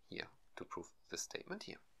E here to prove this statement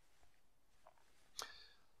here.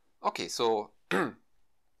 Okay, so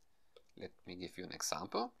let me give you an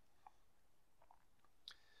example.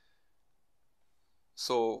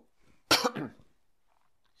 So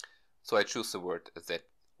so I choose the word Z1,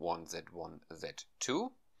 Z1,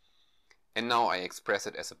 Z2, and now I express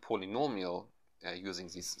it as a polynomial using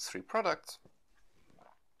these three products.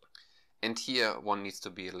 And here one needs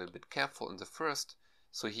to be a little bit careful in the first.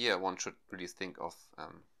 So here one should really think of,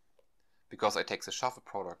 because I take the shuffle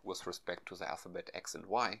product with respect to the alphabet X and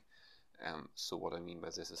Y, so what I mean by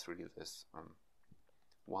this is really this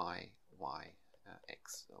Y, Y,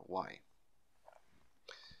 X, Y.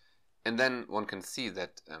 And then one can see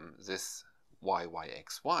that this Y, Y,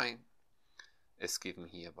 X, Y is given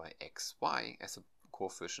here by X, Y as a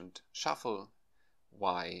coefficient, shuffle,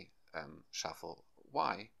 Y, shuffle,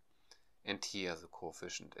 Y. And here the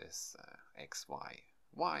coefficient is X, Y,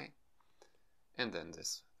 Y. And then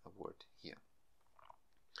this word here.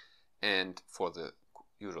 And for the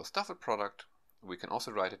usual shuffle product, we can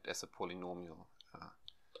also write it as a polynomial.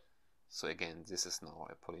 So again, this is now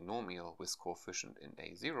a polynomial with coefficient in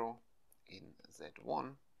A0 in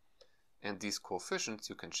Z1. And these coefficients,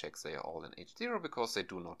 you can check they are all in H0 because they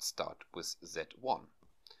do not start with Z1.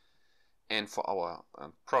 And for our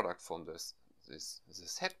product from this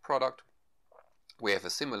head product, we have a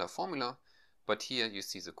similar formula, but here you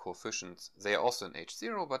see the coefficients. They are also in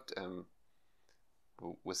H0, but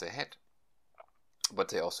with a head, but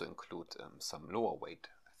they also include some lower weight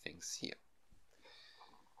things here.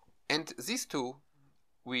 And these two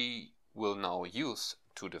we will now use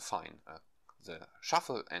to define the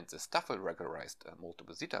shuffle and the shuffle regularized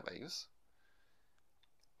multiple zeta values.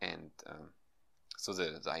 And so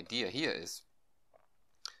the idea here is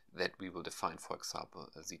that we will define, for example,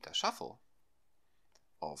 a zeta shuffle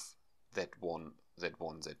of Z1,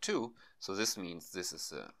 Z1, Z2. So this means this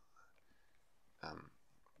is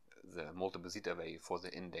the multiple zeta value for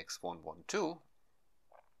the index 1, 1, 2,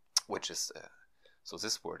 which is, so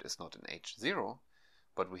this word is not in H0,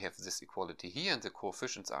 but we have this equality here, and the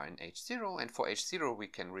coefficients are in H0, and for H0 we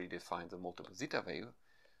can redefine the multiple zeta value.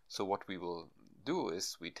 So what we will do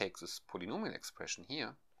is we take this polynomial expression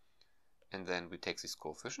here, and then we take this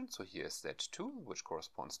coefficient, so here is Z2, which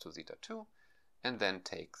corresponds to zeta 2, and then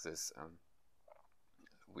take this,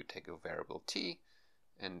 we take a variable t,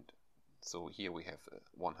 and so here we have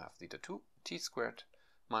 1/2 zeta 2 t squared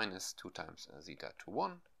minus 2 times zeta 2,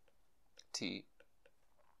 1 t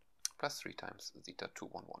plus 3 times zeta 2,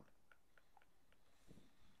 1, 1.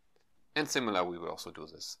 And similar, we will also do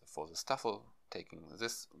this for the shuffle, taking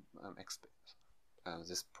this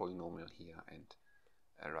this polynomial here and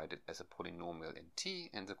write it as a polynomial in t,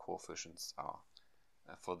 and the coefficients are,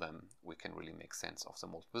 for them, we can really make sense of the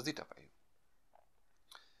multiple zeta value.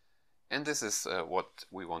 And this is what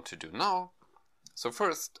we want to do now. So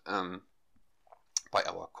first, by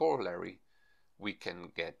our corollary, we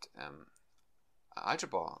can get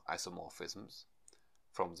algebra isomorphisms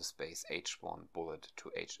from the space h1 bullet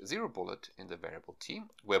to h0 bullet in the variable t,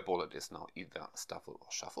 where bullet is now either stuffle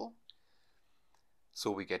or shuffle.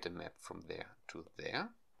 So we get a map from there to there.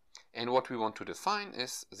 And what we want to define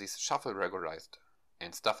is these shuffle regularized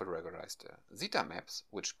and stuffle regularized zeta maps,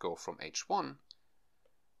 which go from h1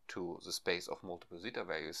 to the space of multiple zeta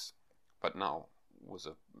values, but now with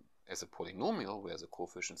as a polynomial where the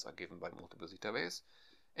coefficients are given by multiple zeta values.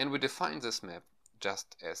 And we define this map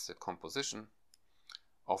just as the composition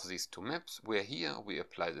of these two maps, where here we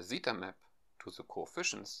apply the zeta map to the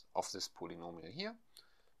coefficients of this polynomial here,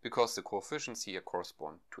 because the coefficients here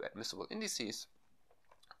correspond to admissible indices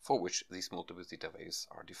for which these multiple zeta values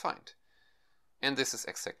are defined. And this is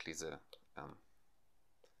exactly the,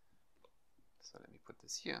 so let me put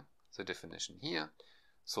this here, the definition here.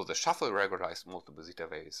 So the shuffle regularized multiple zeta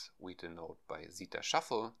values we denote by zeta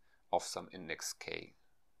shuffle of some index k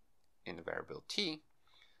in the variable t,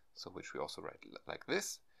 so which we also write like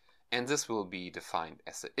this. And this will be defined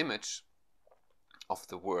as the image of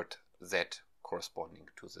the word z corresponding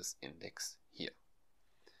to this index here.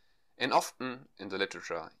 And often in the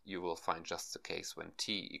literature you will find just the case when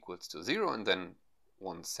t equals to 0, and then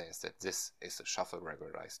one says that this is a shuffle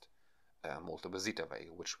regularized multiple zeta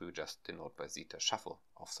value, which we just denote by zeta shuffle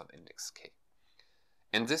of some index k.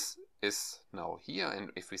 And this is now here,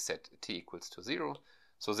 and if we set t equals to 0,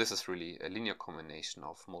 so this is really a linear combination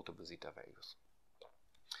of multiple zeta values.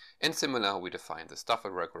 And similar, we define the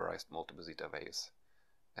stuffle regularized multiple zeta values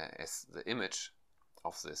as the image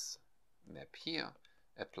of this map here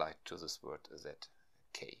applied to this word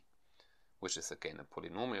zk, which is again a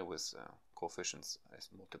polynomial with coefficients as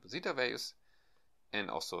multiple zeta values. And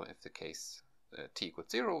also, if the case t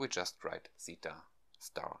equals 0, we just write zeta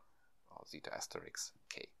star or zeta asterisk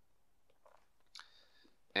k.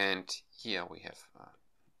 And here we have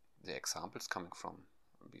the examples coming from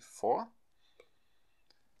before.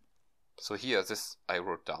 So here, this I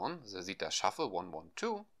wrote down, the zeta shuffle 1, 1,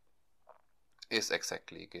 2 is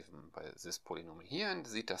exactly given by this polynomial here, and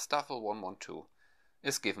zeta stuffle 1, 1, 2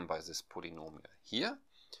 is given by this polynomial here.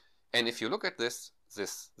 And if you look at this,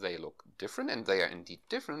 they look different, and they are indeed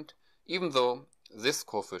different, even though this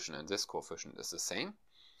coefficient and this coefficient is the same.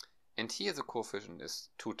 And here the coefficient is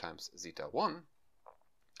 2 times zeta 1,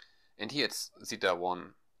 and here it's zeta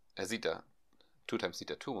 1, zeta 2 times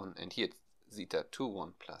zeta 2, 1, and here it's zeta 2,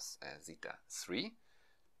 1 plus zeta 3.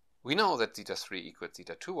 We know that zeta 3 equals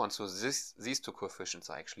zeta 2, 1, so these two coefficients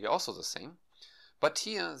are actually also the same. But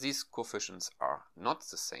here these coefficients are not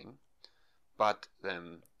the same, but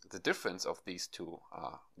the difference of these two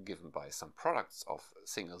are given by some products of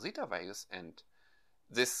single zeta values, and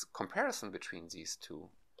this comparison between these two,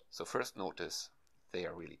 so first notice they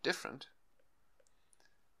are really different,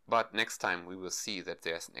 but next time we will see that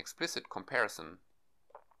there's an explicit comparison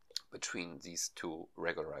between these two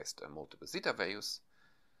regularized multiple zeta values,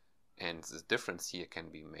 and the difference here can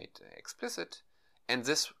be made explicit, and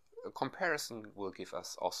this comparison will give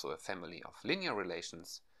us also a family of linear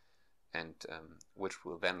relations, and which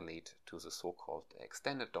will then lead to the so-called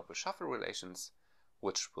extended double shuffle relations,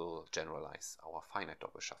 which will generalize our finite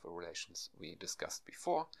double shuffle relations we discussed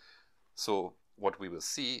before. So what we will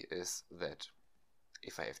see is that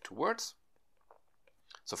if I have two words,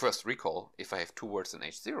 so first recall, if I have two words in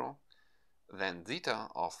H0, then zeta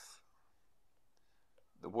of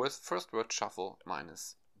the first word shuffle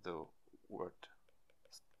minus the word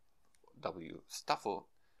W stuffle,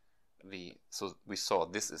 so we saw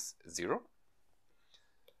this is 0.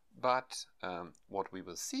 But what we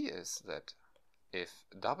will see is that if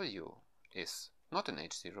W is not in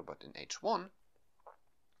H0 but in H1,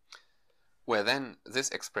 where then this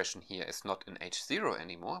expression here is not in H0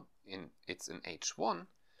 anymore, it's in H1,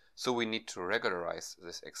 so we need to regularize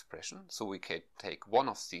this expression. So we can take one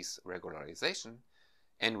of these regularization,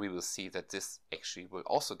 and we will see that this actually will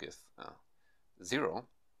also give 0.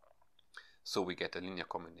 So we get a linear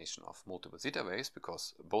combination of multiple zeta values,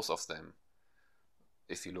 because both of them,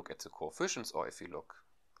 if you look at the coefficients or if you look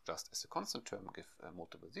just as a constant term, give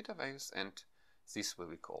multiple zeta values, and these will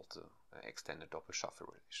be called the extended double shuffle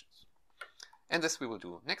relations. And this we will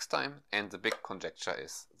do next time, and the big conjecture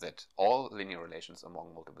is that all linear relations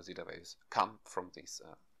among multiple zeta values come from these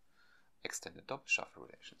extended double shuffle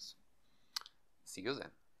relations. See you then.